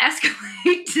did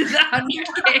escalate to the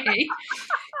 100K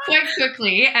quite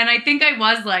quickly. And I think I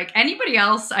was like, anybody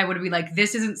else, I would be like,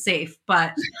 this isn't safe.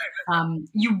 But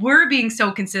you were being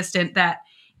so consistent that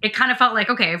it kind of felt like,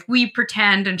 okay, if we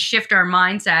pretend and shift our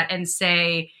mindset and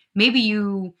say, maybe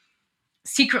you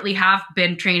secretly have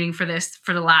been training for this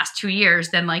for the last 2 years,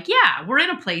 then like, yeah, we're in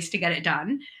a place to get it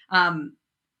done.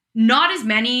 Not as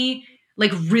many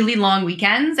like really long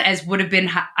weekends as would have been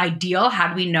ideal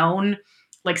had we known,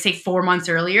 like say 4 months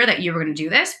earlier that you were going to do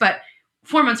this. But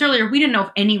 4 months earlier, we didn't know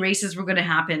if any races were going to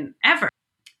happen ever.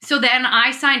 So then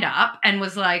I signed up and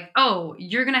was like, oh,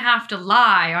 you're going to have to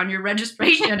lie on your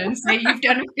registration and say you've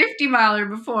done a 50 miler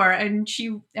before. And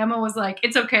Emma was like,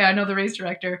 it's okay, I know the race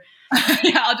director.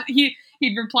 Yeah,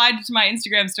 he'd replied to my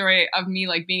Instagram story of me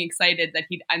like being excited that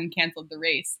he'd uncanceled the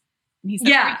race. And he said,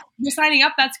 yeah, you're signing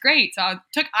up, that's great. So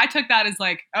I took that as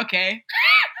like, okay.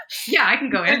 Yeah, I can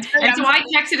go in. And so I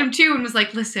texted him too and was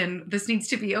like, listen, this needs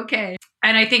to be okay.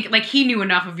 And I think like he knew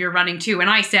enough of your running too. And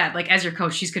I said, like, as your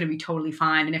coach, she's going to be totally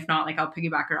fine. And if not, like, I'll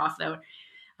piggyback her off though.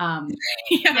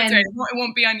 Yeah, that's right. It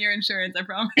won't be on your insurance, I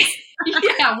promise.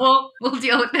 Yeah, we'll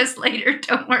deal with this later.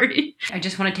 Don't worry. I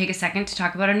just want to take a second to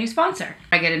talk about our new sponsor.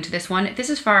 I get into this one. This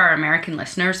is for our American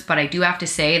listeners, but I do have to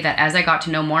say that as I got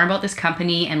to know more about this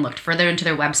company and looked further into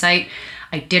their website,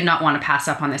 I did not want to pass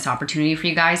up on this opportunity for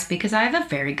you guys because I have a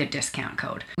very good discount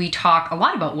code. We talk a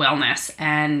lot about wellness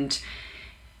and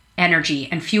energy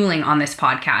and fueling on this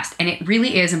podcast, and it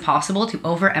really is impossible to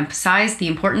overemphasize the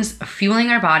importance of fueling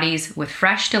our bodies with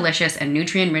fresh, delicious, and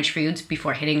nutrient-rich foods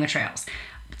before hitting the trails.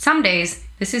 But some days,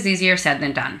 this is easier said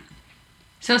than done.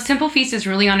 So Simple Feast is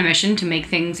really on a mission to make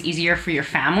things easier for your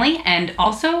family and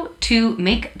also to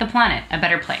make the planet a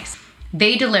better place.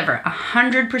 They deliver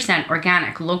 100%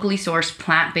 organic, locally sourced,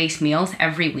 plant-based meals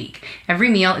every week. Every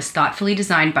meal is thoughtfully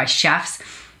designed by chefs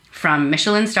from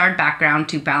Michelin-starred background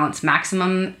to balance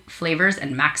maximum flavors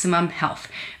and maximum health.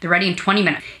 They're ready in 20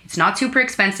 minutes. It's not super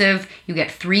expensive. You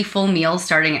get 3 full meals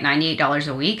starting at $98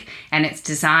 a week, and it's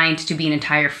designed to be an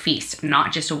entire feast,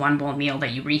 not just a one-bowl meal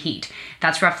that you reheat.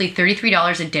 That's roughly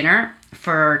 $33 a dinner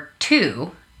for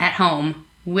 2 at home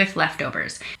with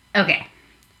leftovers. Okay,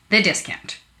 the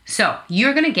discount. So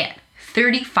you're gonna get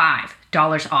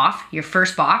 $35 off your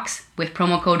first box with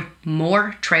promo code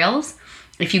MORETRAILS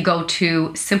if you go to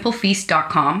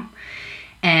simplefeast.com,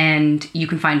 and you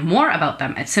can find more about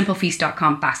them at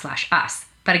simplefeast.com/us.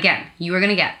 But again, you are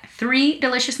going to get 3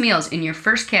 delicious meals in your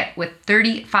first kit with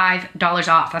 $35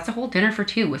 off. That's a whole dinner for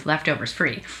 2 with leftovers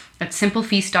free at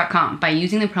simplefeast.com by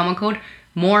using the promo code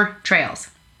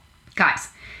MORETRAILS. Guys,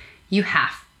 you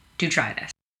have to try this.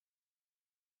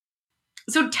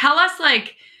 So tell us,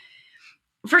 like,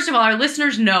 first of all, our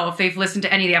listeners know if they've listened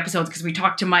to any of the episodes, because we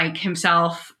talked to Mike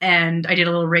himself and I did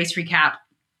a little race recap,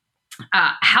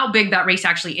 how big that race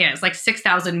actually is. Like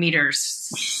 6,000 meters.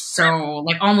 So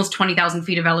like almost 20,000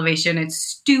 feet of elevation. It's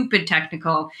stupid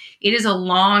technical. It is a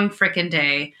long frickin'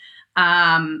 day.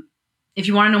 If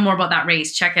you want to know more about that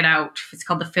race, check it out. It's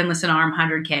called the Finlayson Arm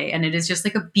 100K. And it is just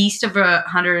like a beast of a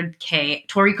 100K.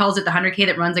 Tori calls it the 100K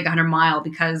that runs like 100 mile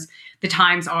because the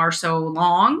times are so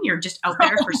long. You're just out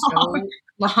there for so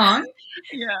long.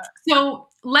 Yeah. So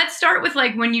let's start with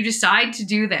like when you decide to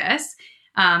do this,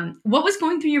 what was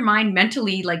going through your mind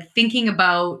mentally, like thinking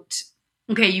about,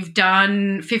 okay, you've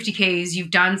done 50Ks,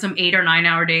 you've done some 8 or 9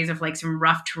 hour days of like some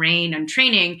rough terrain and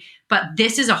training, but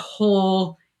this is a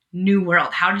whole new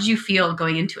world. How did you feel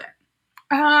going into it?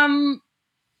 I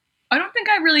don't think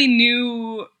I really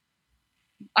knew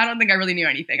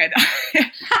anything.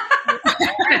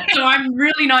 So I'm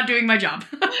really not doing my job.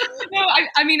 No,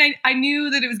 I mean, I knew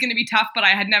that it was going to be tough, but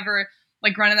I had never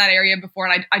like run in that area before.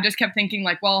 And I just kept thinking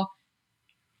like, well,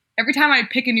 every time I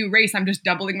pick a new race, I'm just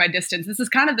doubling my distance. This is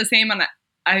kind of the same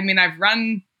I've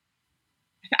run.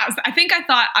 I think I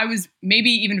thought I was maybe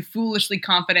even foolishly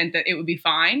confident that it would be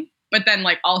fine, but then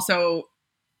like also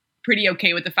pretty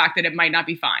okay with the fact that it might not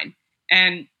be fine.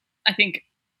 And I think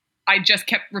I just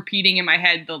kept repeating in my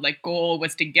head the like goal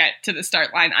was to get to the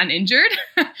start line uninjured.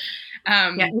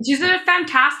 Yeah, which is a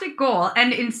fantastic goal.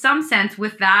 And in some sense,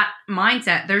 with that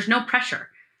mindset, there's no pressure.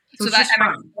 So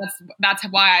that's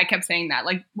why I kept saying that.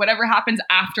 Like whatever happens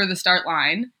after the start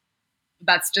line,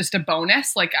 that's just a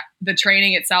bonus. Like the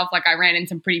training itself, like I ran in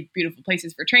some pretty beautiful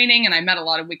places for training and I met a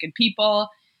lot of wicked people.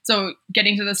 So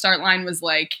getting to the start line was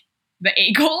like the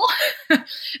A goal and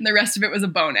the rest of it was a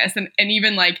bonus. And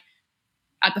even like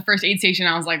at the first aid station,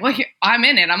 I was like, look, I'm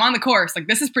in it. I'm on the course. Like,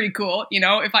 this is pretty cool. You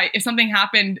know, if something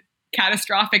happened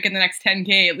catastrophic in the next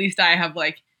 10K, at least I have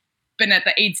like been at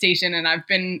the aid station and I've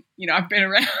been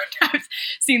around, I've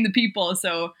seen the people.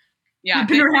 So yeah, I've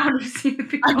been around, I've seen the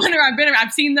people.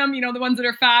 I've seen them, you know, the ones that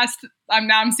are fast.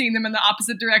 I'm seeing them in the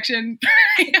opposite direction.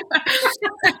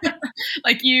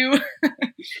 Like you.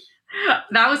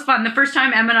 That was fun. The first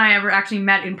time Em and I ever actually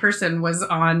met in person was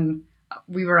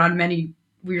we were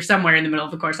somewhere in the middle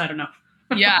of the course. I don't know.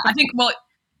 Yeah,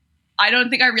 I don't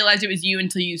think I realized it was you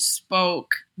until you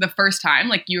spoke the first time.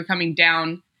 Like you were coming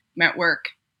down at work,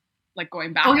 like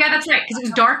going back. Oh yeah, that's right. Because it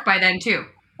was dark by then too.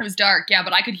 It was dark, yeah,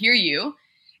 but I could hear you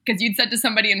because you'd said to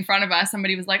somebody in front of us,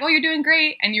 somebody was like, oh, you're doing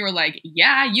great. And you were like,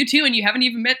 yeah, you too. And you haven't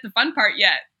even met the fun part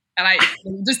yet. And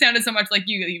it just sounded so much like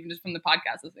you, even just from the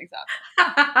podcast listening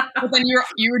stuff. But then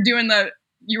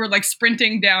you were like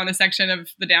sprinting down a section of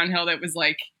the downhill that was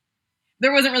like,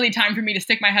 there wasn't really time for me to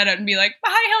stick my head out and be like,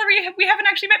 hi, Hillary, we haven't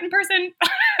actually met in person.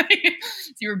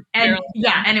 So you were and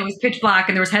it was pitch black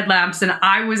and there was headlamps and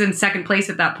I was in second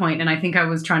place at that point, and I think I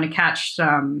was trying to catch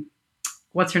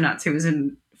what's her nuts who was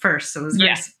in first. So it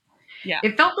was Yeah.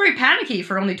 It felt very panicky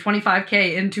for only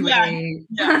 25K into Yeah. a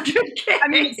Yeah. 100K. I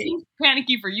mean, it seems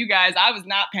panicky for you guys. I was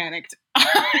not panicked.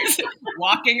 I was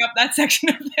walking up that section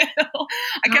of the hill.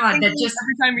 I kept God, thinking that just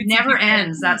every time we never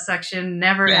ends. That section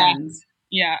never ends.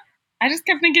 Yeah. I just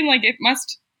kept thinking, like, it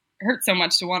must hurt so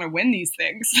much to want to win these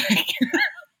things.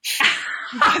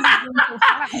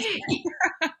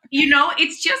 You know,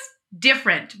 it's just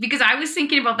different because I was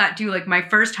thinking about that too, like my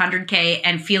first 100K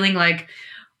and feeling like,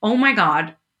 oh my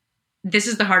God, this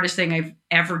is the hardest thing I've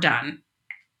ever done.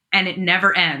 And it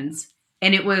never ends.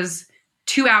 And it was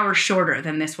 2 hours shorter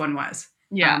than this one was.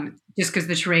 Yeah. Just because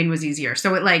the terrain was easier.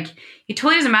 So it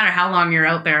totally doesn't matter how long you're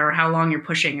out there or how long you're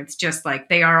pushing. It's just like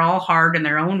they are all hard in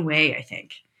their own way, I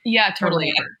think. Yeah,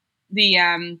 totally.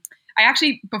 I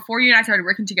actually, before you and I started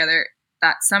working together,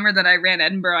 that summer that I ran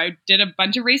Edinburgh, I did a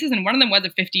bunch of races, and one of them was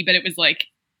a 50, but it was like,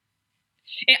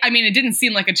 it didn't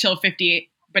seem like a chill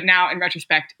 50, but now in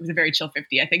retrospect, it was a very chill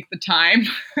 50. I think the time,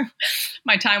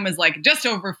 my time was like just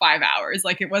over 5 hours.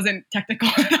 Like, it wasn't technical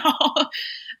at all.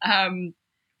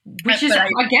 Which is,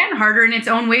 again, harder in its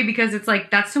own way because it's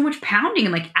like, that's so much pounding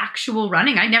and like actual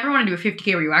running. I never want to do a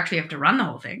 50K where you actually have to run the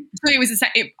whole thing. So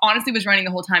it honestly was running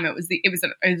the whole time. It was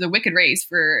a wicked race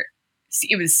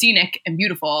it was scenic and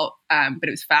beautiful, but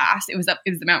it was fast. It was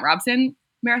the Mount Robson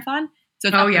Marathon. So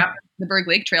it's the Berg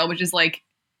Lake Trail, which is like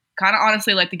kind of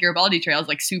honestly like the Garibaldi Trails,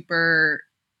 like super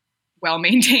well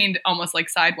maintained, almost like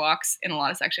sidewalks in a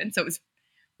lot of sections. So it was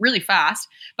really fast.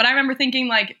 But I remember thinking,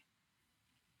 like,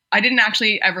 I didn't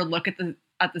actually ever look at the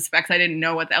specs. I didn't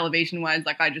know what the elevation was.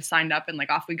 Like, I just signed up and like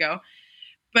off we go.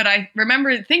 But I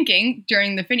remember thinking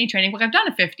during the Finny training, look, I've done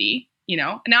a 50. You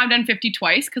know, and now I've done 50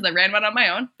 twice because I ran one on my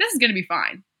own. This is going to be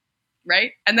fine.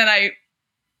 Right. And then I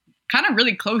kind of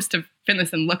really close to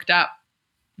Finlayson looked up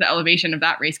the elevation of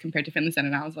that race compared to Finlayson.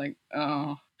 And I was like,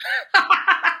 oh,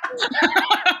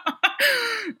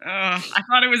 I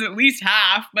thought it was at least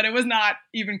half, but it was not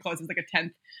even close. It was like a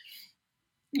 10th.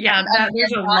 Yeah.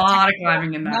 There's a lot of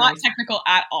climbing in that. Not technical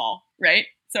at all. Right.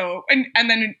 So, and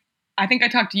then I think I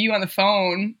talked to you on the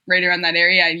phone right around that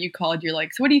area and you called, you're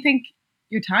like, so what do you think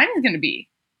your time is going to be?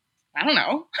 I don't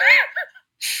know.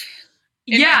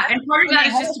 Yeah. And part of that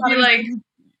is just to be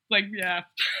like, yeah.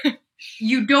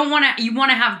 You want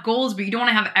to have goals, but you don't want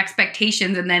to have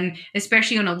expectations. And then,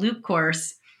 especially on a loop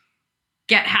course,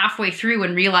 get halfway through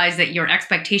and realize that your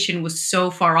expectation was so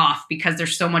far off because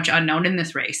there's so much unknown in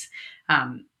this race.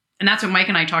 And that's what Mike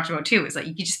and I talked about too, is like,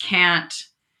 you just can't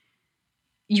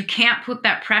put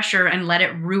that pressure and let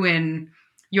it ruin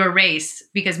your race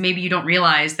because maybe you don't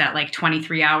realize that like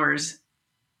 23 hours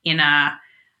in that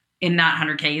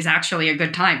 100K is actually a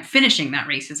good time. Finishing that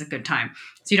race is a good time.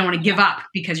 So you don't want to give up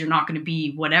because you're not going to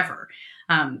be whatever.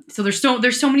 So there's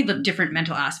so many different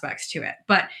mental aspects to it.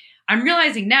 But I'm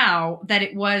realizing now that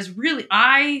it was really,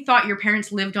 I thought your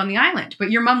parents lived on the island,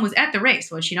 but your mom was at the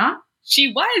race, was she not?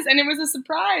 She was, and it was a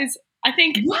surprise. I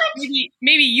think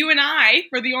maybe you and I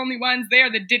were the only ones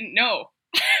there that didn't know.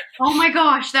 Oh my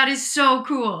gosh, that is so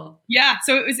cool. Yeah,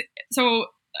 so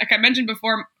like I mentioned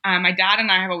before, my dad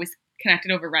and I have always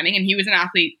connected over running, and he was an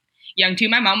athlete young too.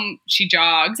 My mom, she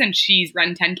jogs and she's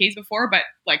run 10Ks before, but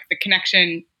like the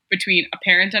connection between a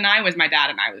parent and I was my dad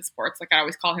and I with sports. Like I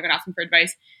always call him and ask him for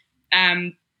advice.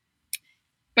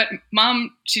 But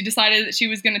mom, she decided that she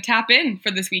was going to tap in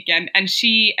for this weekend, and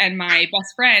she and my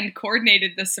best friend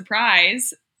coordinated the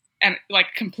surprise. And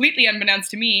like completely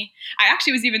unbeknownst to me, I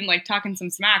actually was even like talking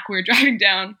some smack. We were driving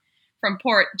down from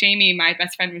Port. Jamie, my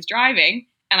best friend, was driving,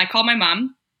 and I called my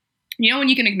mom. You know when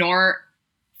you can ignore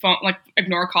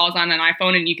calls on an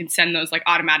iPhone, and you can send those like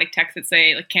automatic texts that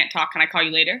say like "can't talk, can I call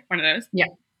you later?" One of those. Yeah.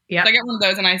 So I got one of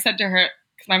those, and I said to her,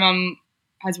 because my mom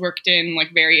has worked in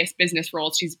like various business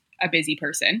roles. She's a busy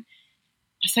person.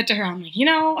 I said to her, I'm like, you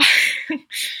know,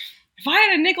 if I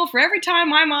had a nickel for every time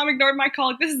my mom ignored my call,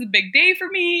 like, this is a big day for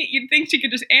me. You'd think she could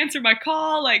just answer my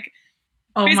call. Like,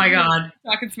 oh my God.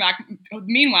 Talking smack.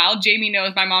 Meanwhile, Jamie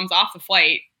knows my mom's off the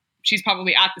flight. She's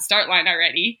probably at the start line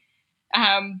already.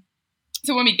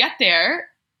 So when we get there,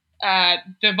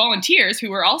 the volunteers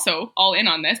who were also all in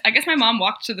on this, I guess my mom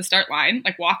walked to the start line,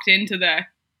 like walked into the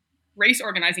race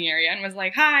organizing area and was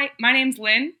like, hi, my name's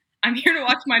Lynn. I'm here to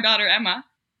watch my daughter, Emma.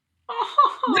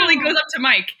 Literally goes up to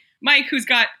Mike. Mike, who's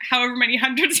got however many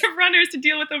hundreds of runners to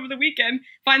deal with over the weekend,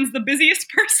 finds the busiest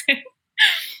person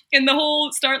in the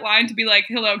whole start line to be like,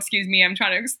 hello, excuse me, I'm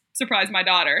trying to surprise my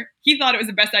daughter. He thought it was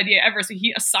the best idea ever, so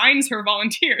he assigns her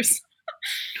volunteers.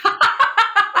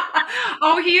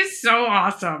 Oh, he is so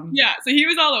awesome. Yeah, so he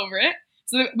was all over it.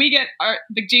 So we get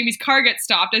Jamie's car gets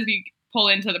stopped as we pull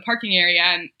into the parking area,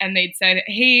 and they'd said,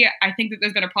 hey, I think that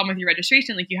there's been a problem with your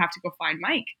registration. Like, you have to go find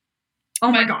Mike.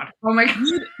 Oh my But God. Oh my God.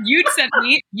 you'd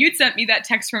sent me that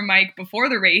text from Mike before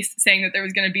the race saying that there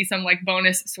was going to be some like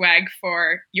bonus swag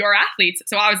for your athletes.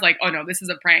 So I was like, oh no, this is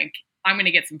a prank. I'm going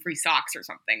to get some free socks or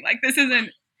something. Like this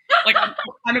isn't like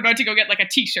I'm about to go get like a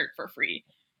t-shirt for free.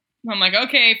 I'm like,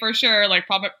 okay, for sure. Like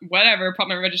probably whatever,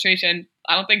 probably registration.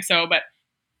 I don't think so, but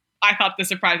I thought the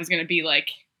surprise was going to be like,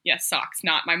 yes, socks,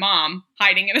 not my mom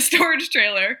hiding in a storage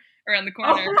trailer around the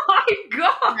corner. Oh my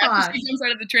Yeah, God. so she comes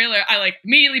out of the trailer. I like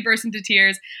immediately burst into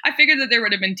tears. I figured that there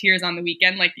would have been tears on the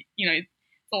weekend, like, you know, it's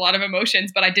a lot of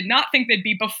emotions, but I did not think they'd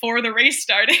be before the race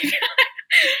started.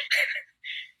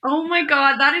 Oh my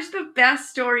God. That is the best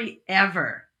story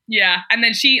ever. Yeah, and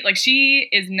then she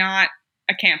is not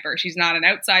a camper. She's not an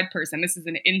outside person. This is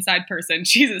an inside person.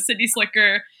 She's a city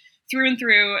slicker through and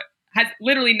through. Has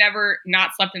literally never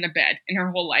not slept in a bed in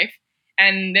her whole life.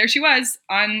 And there she was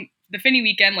on the Finney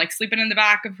weekend, like sleeping in the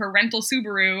back of her rental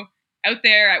Subaru out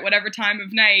there at whatever time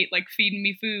of night, like feeding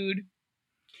me food.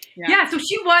 Yeah. So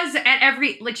she was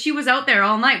at she was out there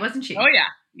all night, wasn't she? Oh yeah.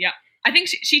 Yeah. I think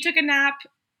she took a nap.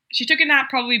 She took a nap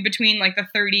probably between like the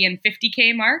 30 and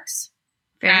 50K marks.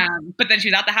 Fair. But then she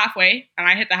was at the halfway, and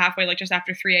I hit the halfway like just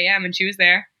after 3 a.m. and she was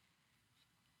there.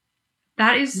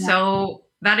 That is so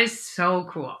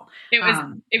cool. It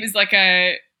was like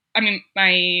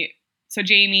so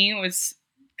Jamie was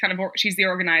kind of, she's the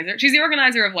organizer. She's the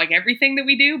organizer of like everything that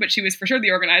we do, but she was for sure the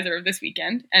organizer of this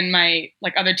weekend. And my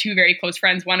like other two very close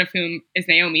friends, one of whom is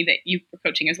Naomi, that you were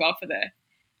coaching as well for the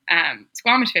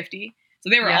Squamish 50. So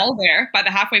they were all there by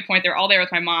the halfway point. They're all there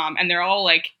with my mom, and they're all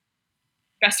like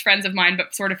best friends of mine,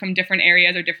 but sort of from different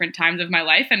areas or different times of my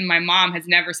life. And my mom has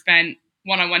never spent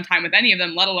one-on-one time with any of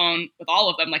them, let alone with all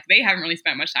of them. Like they haven't really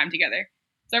spent much time together.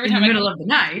 So every time in the middle of the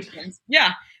night,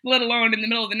 yeah, let alone in the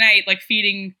middle of the night, like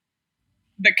feeding,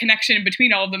 the connection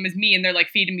between all of them is me, and they're like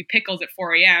feeding me pickles at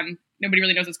 4 a.m. Nobody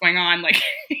really knows what's going on. Like,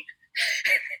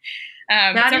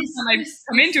 that so is every time I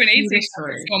come into an aid station,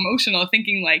 it's so emotional,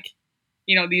 thinking like,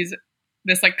 you know,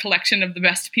 this like collection of the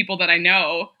best people that I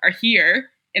know are here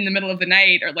in the middle of the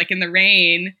night or like in the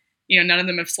rain. You know, none of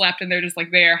them have slept, and they're just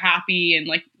like there, happy and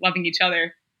like loving each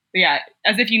other. But yeah,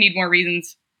 as if you need more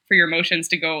reasons for your emotions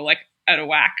to go like out of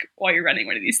whack while you're running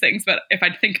one of these things. But if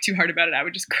I'd think too hard about it, I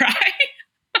would just cry.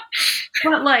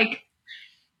 But like,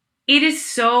 it is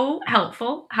so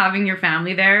helpful having your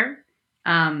family there.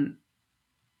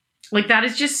 Like that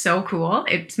is just so cool.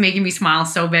 It's making me smile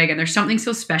so big. And there's something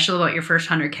so special about your first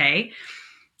 100K.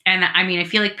 And I mean, I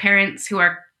feel like parents who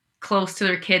are close to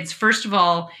their kids, first of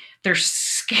all, they're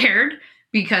scared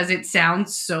because it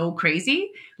sounds so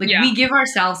crazy. Like we give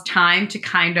ourselves time to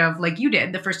kind of, like you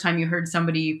did the first time you heard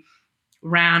somebody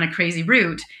ran a crazy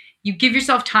route, you give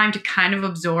yourself time to kind of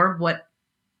absorb what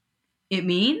it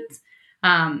means.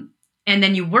 And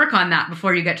then you work on that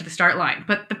before you get to the start line.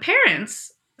 But the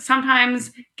parents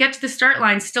sometimes get to the start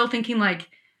line still thinking like,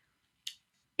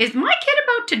 is my kid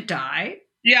about to die?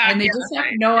 Yeah. And they just have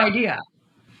no idea.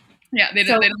 Yeah, they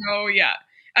don't know. Yeah.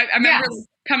 I remember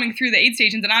coming through the aid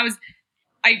stations, and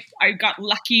I got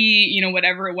lucky, you know,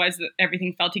 whatever it was, that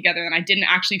everything fell together and I didn't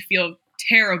actually feel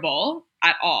terrible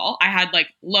at all. I had like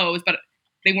lows, but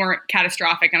they weren't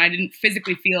catastrophic, and I didn't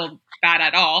physically feel bad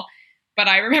at all. But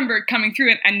I remember coming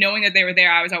through it and knowing that they were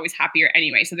there, I was always happier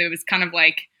anyway. So there was kind of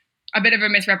like a bit of a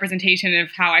misrepresentation of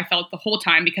how I felt the whole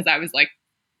time, because I was like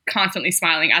constantly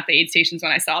smiling at the aid stations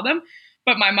when I saw them.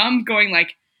 But my mom going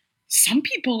like, some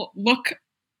people look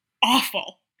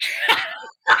awful.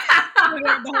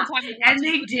 The whole time and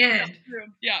they did.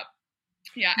 Yeah.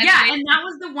 Yeah. And that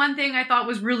was the one thing I thought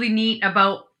was really neat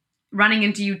about running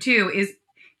into you too, is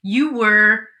you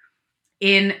were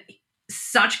in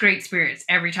such great spirits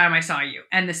every time I saw you.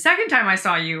 And the second time I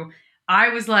saw you, I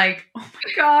was like, oh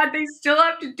my God, they still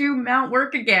have to do Mount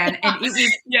Work again. And it was,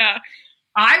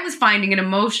 I was finding it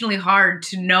emotionally hard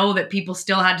to know that people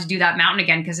still had to do that mountain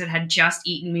again, because it had just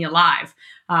eaten me alive.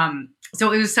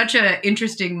 So it was such an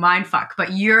interesting mind fuck.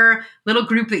 But your little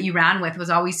group that you ran with was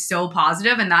always so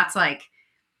positive, and that's like,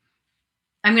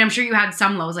 I mean, I'm sure you had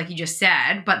some lows like you just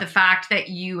said, but the fact that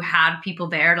you had people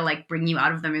there to like bring you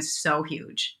out of them is so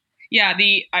huge. Yeah,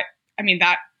 I mean,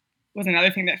 that was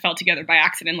another thing that fell together by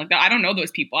accident. Like, I don't know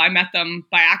those people. I met them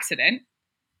by accident.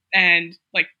 And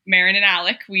like Marin and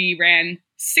Alec, we ran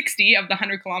 60 of the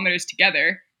 100 kilometers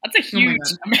together. That's a huge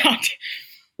amount.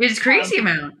 It's a crazy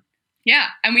amount. Yeah.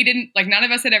 And we didn't, like, none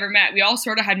of us had ever met. We all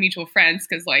sort of had mutual friends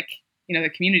because, like, you know,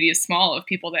 the community is small of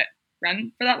people that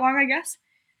run for that long, I guess.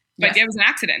 But it was an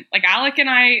accident. Like, Alec and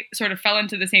I sort of fell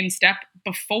into the same step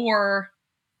before,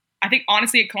 I think,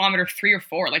 honestly, at kilometer 3 or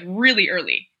 4, like really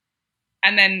early.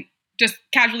 And then just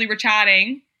casually we're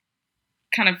chatting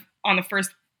kind of on the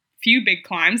first few big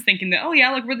climbs thinking that, oh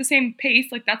yeah, like we're the same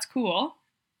pace, like that's cool,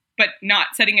 but not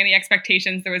setting any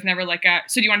expectations. There was never like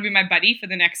so do you want to be my buddy for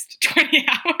the next 20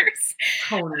 hours?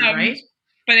 Totally, right?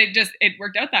 But it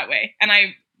worked out that way. And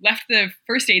I left the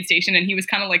first aid station and he was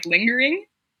kind of like lingering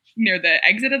near the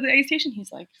exit of the aid station.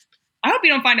 He's like, I hope you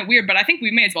don't find it weird, but I think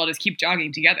we may as well just keep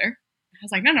jogging together. I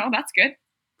was like, no, that's good.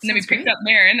 And then we picked up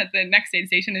Marin at the next aid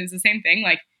station. It was the same thing.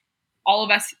 Like all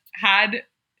of us had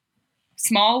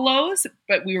small lows,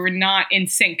 but we were not in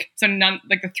sync. So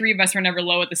like the three of us were never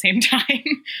low at the same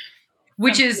time.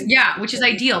 Which is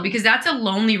ideal, because that's a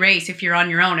lonely race if you're on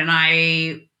your own. And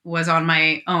I was on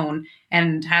my own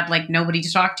and had like nobody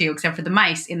to talk to except for the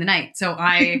mice in the night. So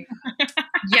I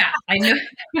know.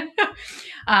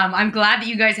 I'm glad that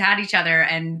you guys had each other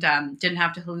and didn't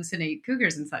have to hallucinate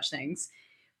cougars and such things.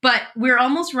 But we're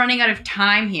almost running out of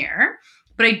time here.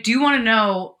 But I do want to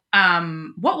know,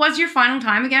 what was your final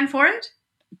time again for it?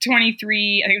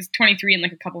 23. I think it was 23 in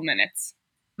like a couple minutes.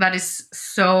 That is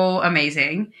so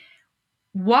amazing.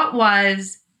 What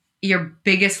was your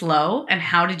biggest low and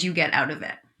how did you get out of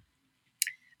it?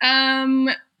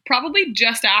 Probably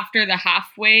just after the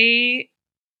halfway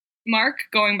mark,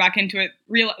 going back into it,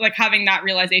 like having that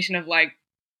realization of like,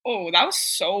 oh, that was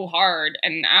so hard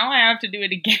and now I have to do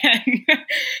it again.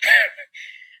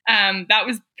 That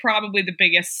was probably the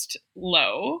biggest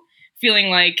low, feeling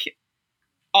like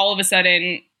all of a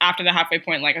sudden after the halfway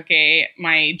point, like, okay,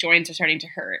 my joints are starting to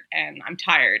hurt and I'm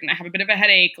tired and I have a bit of a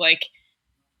headache. Like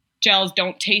gels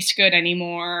don't taste good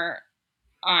anymore.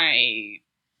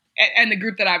 And the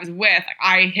group that I was with,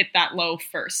 I hit that low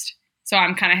first. So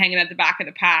I'm kind of hanging at the back of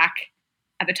the pack.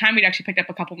 At the time, we'd actually picked up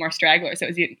a couple more stragglers. So it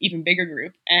was an even bigger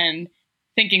group. And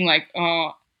thinking like,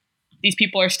 oh, these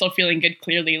people are still feeling good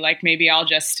clearly. Like maybe I'll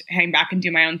just hang back and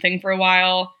do my own thing for a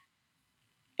while.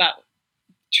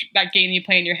 That game you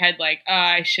play in your head, like,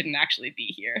 I shouldn't actually be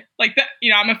here. Like that,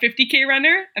 I'm a 50K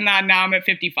runner and now I'm at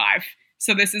 55.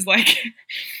 So this is like,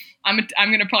 I'm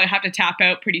going to probably have to tap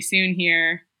out pretty soon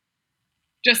here.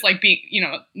 Just like being,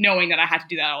 knowing that I had to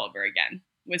do that all over again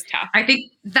was tough. I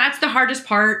think that's the hardest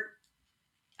part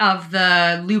of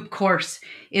the loop course,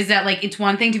 is that like, it's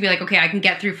one thing to be like, okay, I can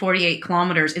get through 48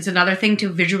 kilometers. It's another thing to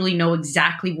visually know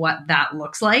exactly what that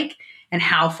looks like and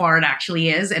how far it actually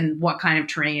is and what kind of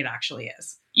terrain it actually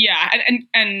is. Yeah.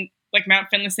 And like Mount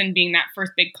Finlayson being that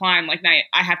first big climb, like now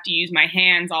I have to use my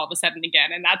hands all of a sudden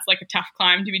again. And that's like a tough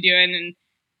climb to be doing.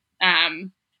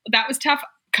 And that was tough.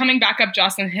 Coming back up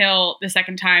Jocelyn Hill the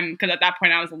second time, because at that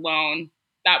point I was alone,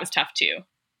 that was tough too.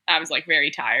 I was like very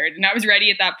tired and I was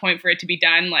ready at that point for it to be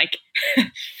done. Like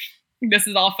this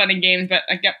is all fun and games, but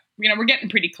we're getting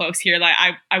pretty close here. Like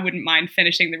I wouldn't mind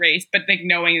finishing the race, but like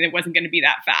knowing it wasn't going to be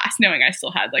that fast, knowing I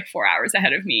still had like 4 hours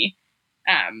ahead of me.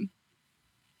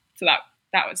 So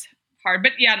that was hard,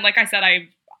 but yeah, like I said, I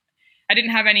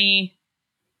didn't have any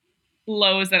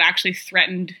lows that actually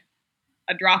threatened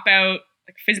a dropout.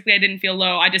 Like physically I didn't feel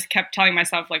low. I just kept telling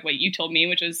myself like what you told me,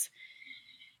 which was,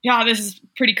 yeah, this is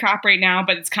pretty crap right now,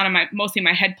 but it's kind of mostly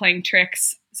my head playing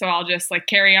tricks. So I'll just like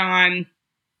carry on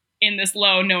in this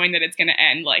low, knowing that it's going to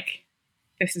end. Like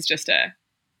this is just a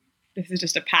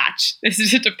patch. This is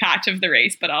just a patch of the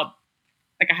race, but I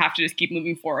have to just keep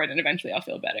moving forward and eventually I'll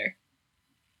feel better.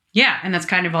 Yeah. And that's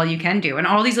kind of all you can do. And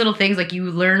all these little things, like you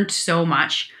learned so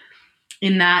much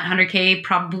in that 100K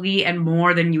probably, and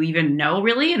more than you even know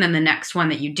really. And then the next one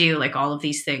that you do, like all of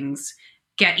these things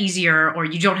get easier, or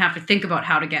you don't have to think about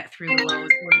how to get through the lows.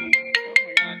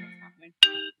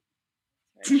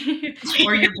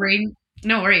 Or your brain,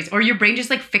 no worries. Or your brain just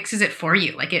like fixes it for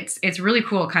you. Like it's really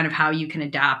cool kind of how you can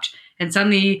adapt. And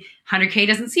suddenly 100K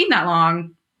doesn't seem that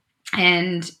long.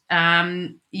 And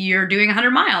you're doing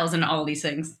 100 miles and all these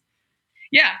things.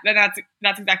 Yeah,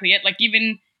 that's exactly it. Like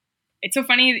even, it's so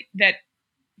funny that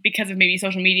because of maybe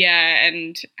social media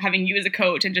and having you as a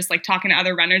coach and just like talking to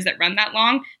other runners that run that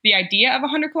long, the idea of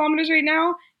 100 kilometers right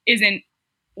now isn't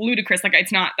ludicrous. Like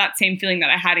it's not that same feeling that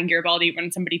I had in Garibaldi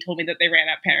when somebody told me that they ran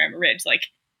up Panorama Ridge. Like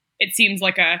it seems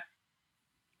like a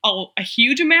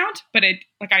huge amount, but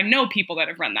I know people that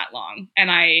have run that long, and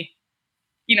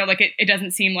it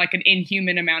doesn't seem like an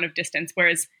inhuman amount of distance.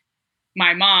 Whereas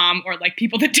my mom or like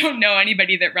people that don't know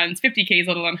anybody that runs 50Ks,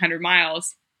 let alone 100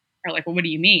 miles, are like, well, what do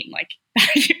you mean? Like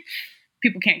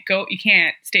people can't go, you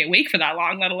can't stay awake for that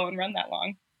long, let alone run that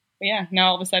long. But yeah, now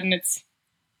all of a sudden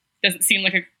doesn't seem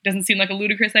like a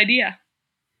ludicrous idea.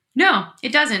 No,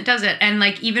 it doesn't, does it? And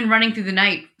like even running through the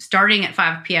night, starting at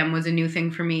 5 p.m. was a new thing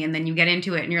for me. And then you get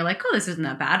into it and you're like, oh, this isn't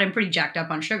that bad. I'm pretty jacked up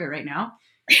on sugar right now.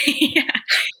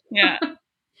 Yeah.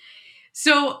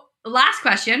 So last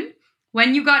question,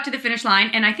 when you got to the finish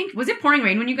line, and I think, was it pouring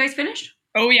rain when you guys finished?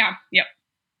 Oh yeah. Yep.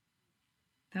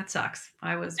 That sucks.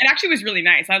 It actually was really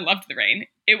nice. I loved the rain.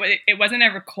 It wasn't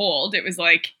ever cold. It was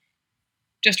like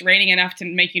just raining enough to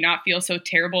make you not feel so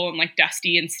terrible and like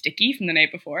dusty and sticky from the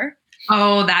night before.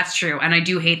 Oh, that's true. And I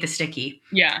do hate the sticky.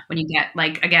 Yeah. When you get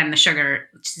like, again, the sugar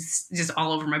just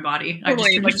all over my body.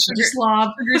 Totally. I just sugar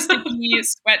slob. Sugar sticky,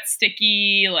 sweat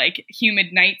sticky, like humid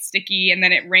night sticky. And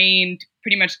then it rained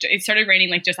pretty much. It started raining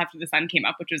like just after the sun came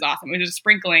up, which was awesome. It was just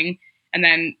sprinkling. And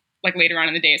then like later on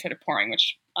in the day, it started pouring,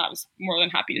 which I was more than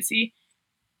happy to see.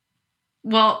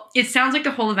 Well, it sounds like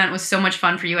the whole event was so much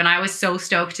fun for you. And I was so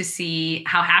stoked to see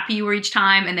how happy you were each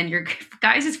time. And then your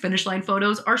guys' finish line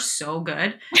photos are so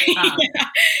good.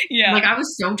 Yeah. Like I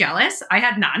was so jealous. I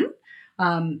had none.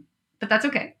 But that's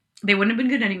okay. They wouldn't have been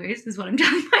good anyways, is what I'm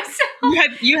telling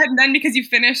myself. You had none because you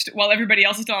finished while everybody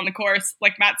else was still on the course.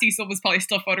 Like Matt Cecil was probably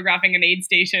still photographing an aid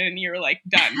station and you were like,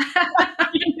 done.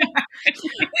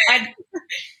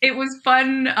 It was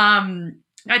fun.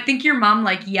 I think your mom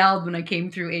like yelled when I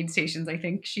came through aid stations. I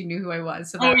think she knew who I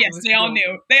was. So yes, they all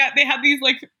knew. They had these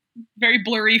like very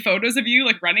blurry photos of you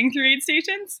like running through aid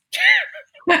stations.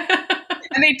 And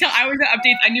I always got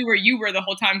updates. I knew where you were the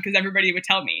whole time because everybody would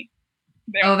tell me.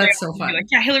 That's so fun. Like,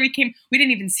 yeah, Hillary came. We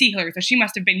didn't even see Hillary, so she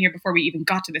must have been here before we even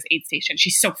got to this aid station.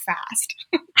 She's so fast.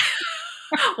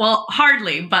 Well,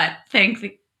 hardly, but thank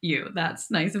you. That's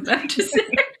nice of them to say.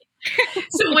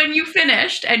 So when you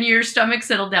finished and your stomach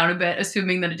settled down a bit,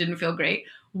 assuming that it didn't feel great,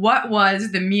 what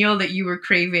was the meal that you were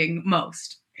craving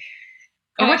most?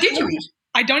 Or what did you eat?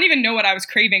 I don't even know what I was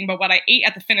craving, but what I ate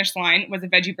at the finish line was a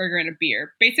veggie burger and a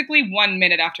beer. Basically 1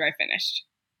 minute after I finished.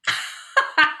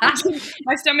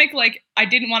 My stomach, like, I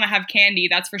didn't want to have candy,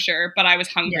 that's for sure, but I was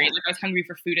hungry. Yeah. Like, I was hungry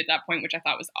for food at that point, which I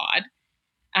thought was odd.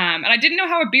 And I didn't know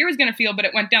how a beer was going to feel, but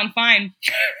it went down fine.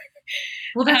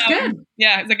 Well, that's good.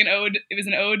 Yeah, it was like an ode. It was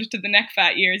an ode to the neck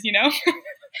fat years, you know?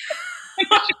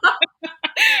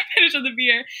 Finish with the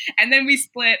beer. And then we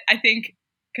split, I think,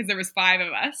 because there was 5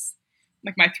 of us,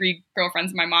 like my 3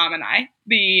 girlfriends, my mom and I.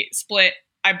 We split,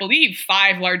 I believe,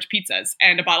 5 large pizzas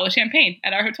and a bottle of champagne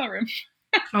at our hotel room.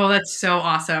 Oh, that's so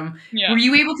awesome. Yeah. Were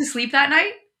you able to sleep that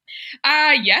night?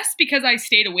 Yes, because I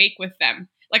stayed awake with them.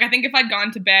 Like, I think if I'd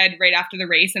gone to bed right after the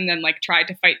race and then, like, tried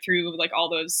to fight through, like, all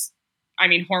those,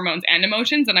 hormones and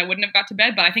emotions, then I wouldn't have got to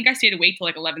bed. But I think I stayed awake till,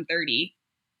 like, 11:30.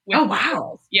 Oh,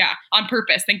 wow. Yeah, on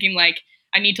purpose, thinking, like,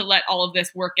 I need to let all of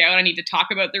this work out. I need to talk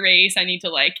about the race. I need to,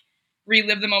 like,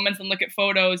 relive the moments and look at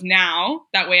photos now.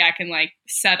 That way I can, like,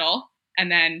 settle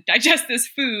and then digest this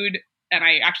food. And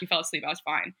I actually fell asleep. I was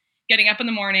fine. Getting up in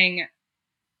the morning,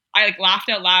 I, like, laughed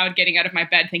out loud getting out of my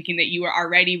bed thinking that you were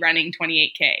already running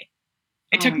 28K.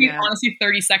 It took me, honestly,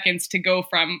 30 seconds to go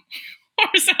from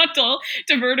horizontal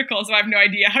to vertical, so I have no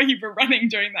idea how you were running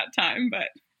during that time. But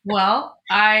well,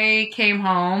 I came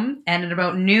home and at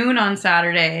about noon on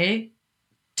Saturday,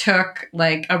 took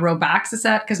like a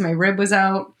Robaxacet because my rib was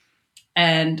out,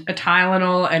 and a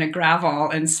Tylenol and a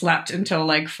Gravol, and slept until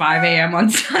like 5 a.m. on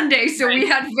Sunday. So we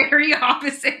had very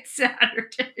opposite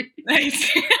Saturdays.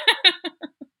 Nice.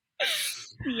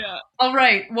 Yeah. All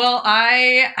right. Well,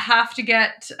 I have to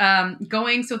get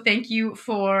going. So thank you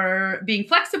for being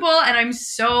flexible. And I'm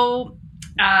so,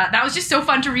 that was just so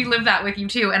fun to relive that with you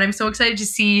too. And I'm so excited to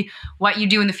see what you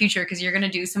do in the future because you're going to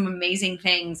do some amazing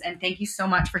things. And thank you so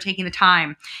much for taking the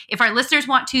time. If our listeners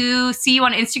want to see you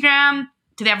on Instagram,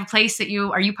 do they have a place that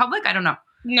are you public? I don't know.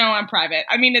 No, I'm private.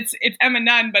 I mean, it's Emma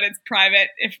Nunn, but it's private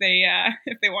if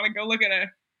they want to go look at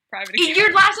a private account.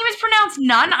 Your last name is pronounced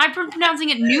Nunn. I've been pronouncing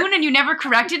it Noon, and you never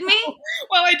corrected me.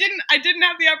 Well, I didn't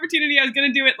have the opportunity. I was going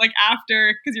to do it like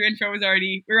after because your intro was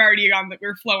already. We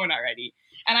were flowing already,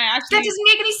 and I actually that doesn't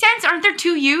make any sense. Aren't there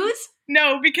 2 U's?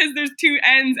 No, because there's 2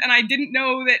 N's, and I didn't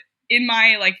know that in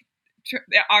my like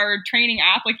our training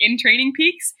app, like in Training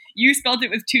Peaks, you spelled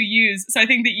it with 2 U's. So I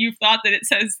think that you thought that it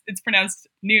says it's pronounced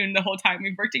Noon the whole time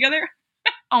we've worked together.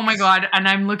 Oh my God. And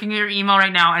I'm looking at your email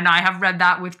right now and I have read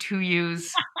that with 2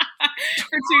 U's.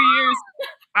 For 2 years.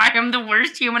 I am the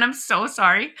worst human. I'm so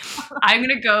sorry. I'm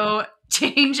going to go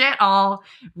change it all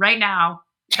right now.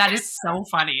 That is so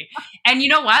funny. And you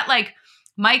know what? Like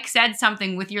Mike said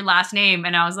something with your last name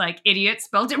and I was like, idiot,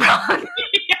 spelled it wrong.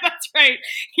 Yeah, that's right.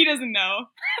 He doesn't know.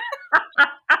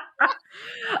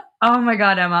 Oh my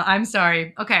God, Emma. I'm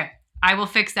sorry. Okay. I will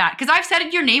fix that because I've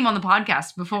said your name on the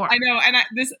podcast before. I know, and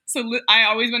I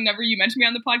always, whenever you mention me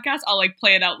on the podcast, I'll like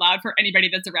play it out loud for anybody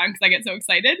that's around because I get so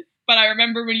excited. But I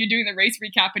remember when you're doing the race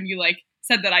recap and you like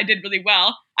said that I did really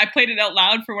well, I played it out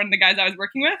loud for one of the guys I was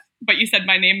working with. But you said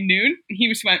my name Noon, and he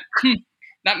just went,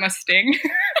 "That must sting."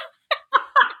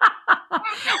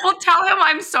 Well, tell him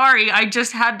I'm sorry. I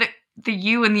just had the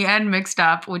U and the N mixed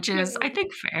up, which is I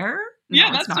think fair. Yeah,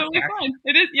 it's that's not totally fair. fine.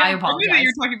 It is. Yeah, I I knew that apologize.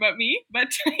 you're talking about me, but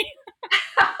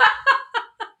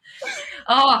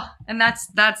Oh, and that's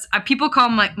people call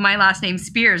my last name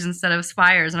Spears instead of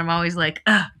Spires, and I'm always like,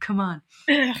 come on.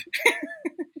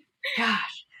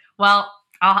 Gosh. Well,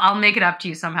 I'll make it up to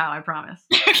you somehow, I promise.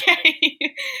 Okay.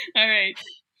 All right.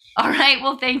 All right.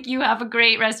 Well, thank you. Have a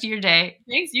great rest of your day.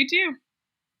 Thanks. You too.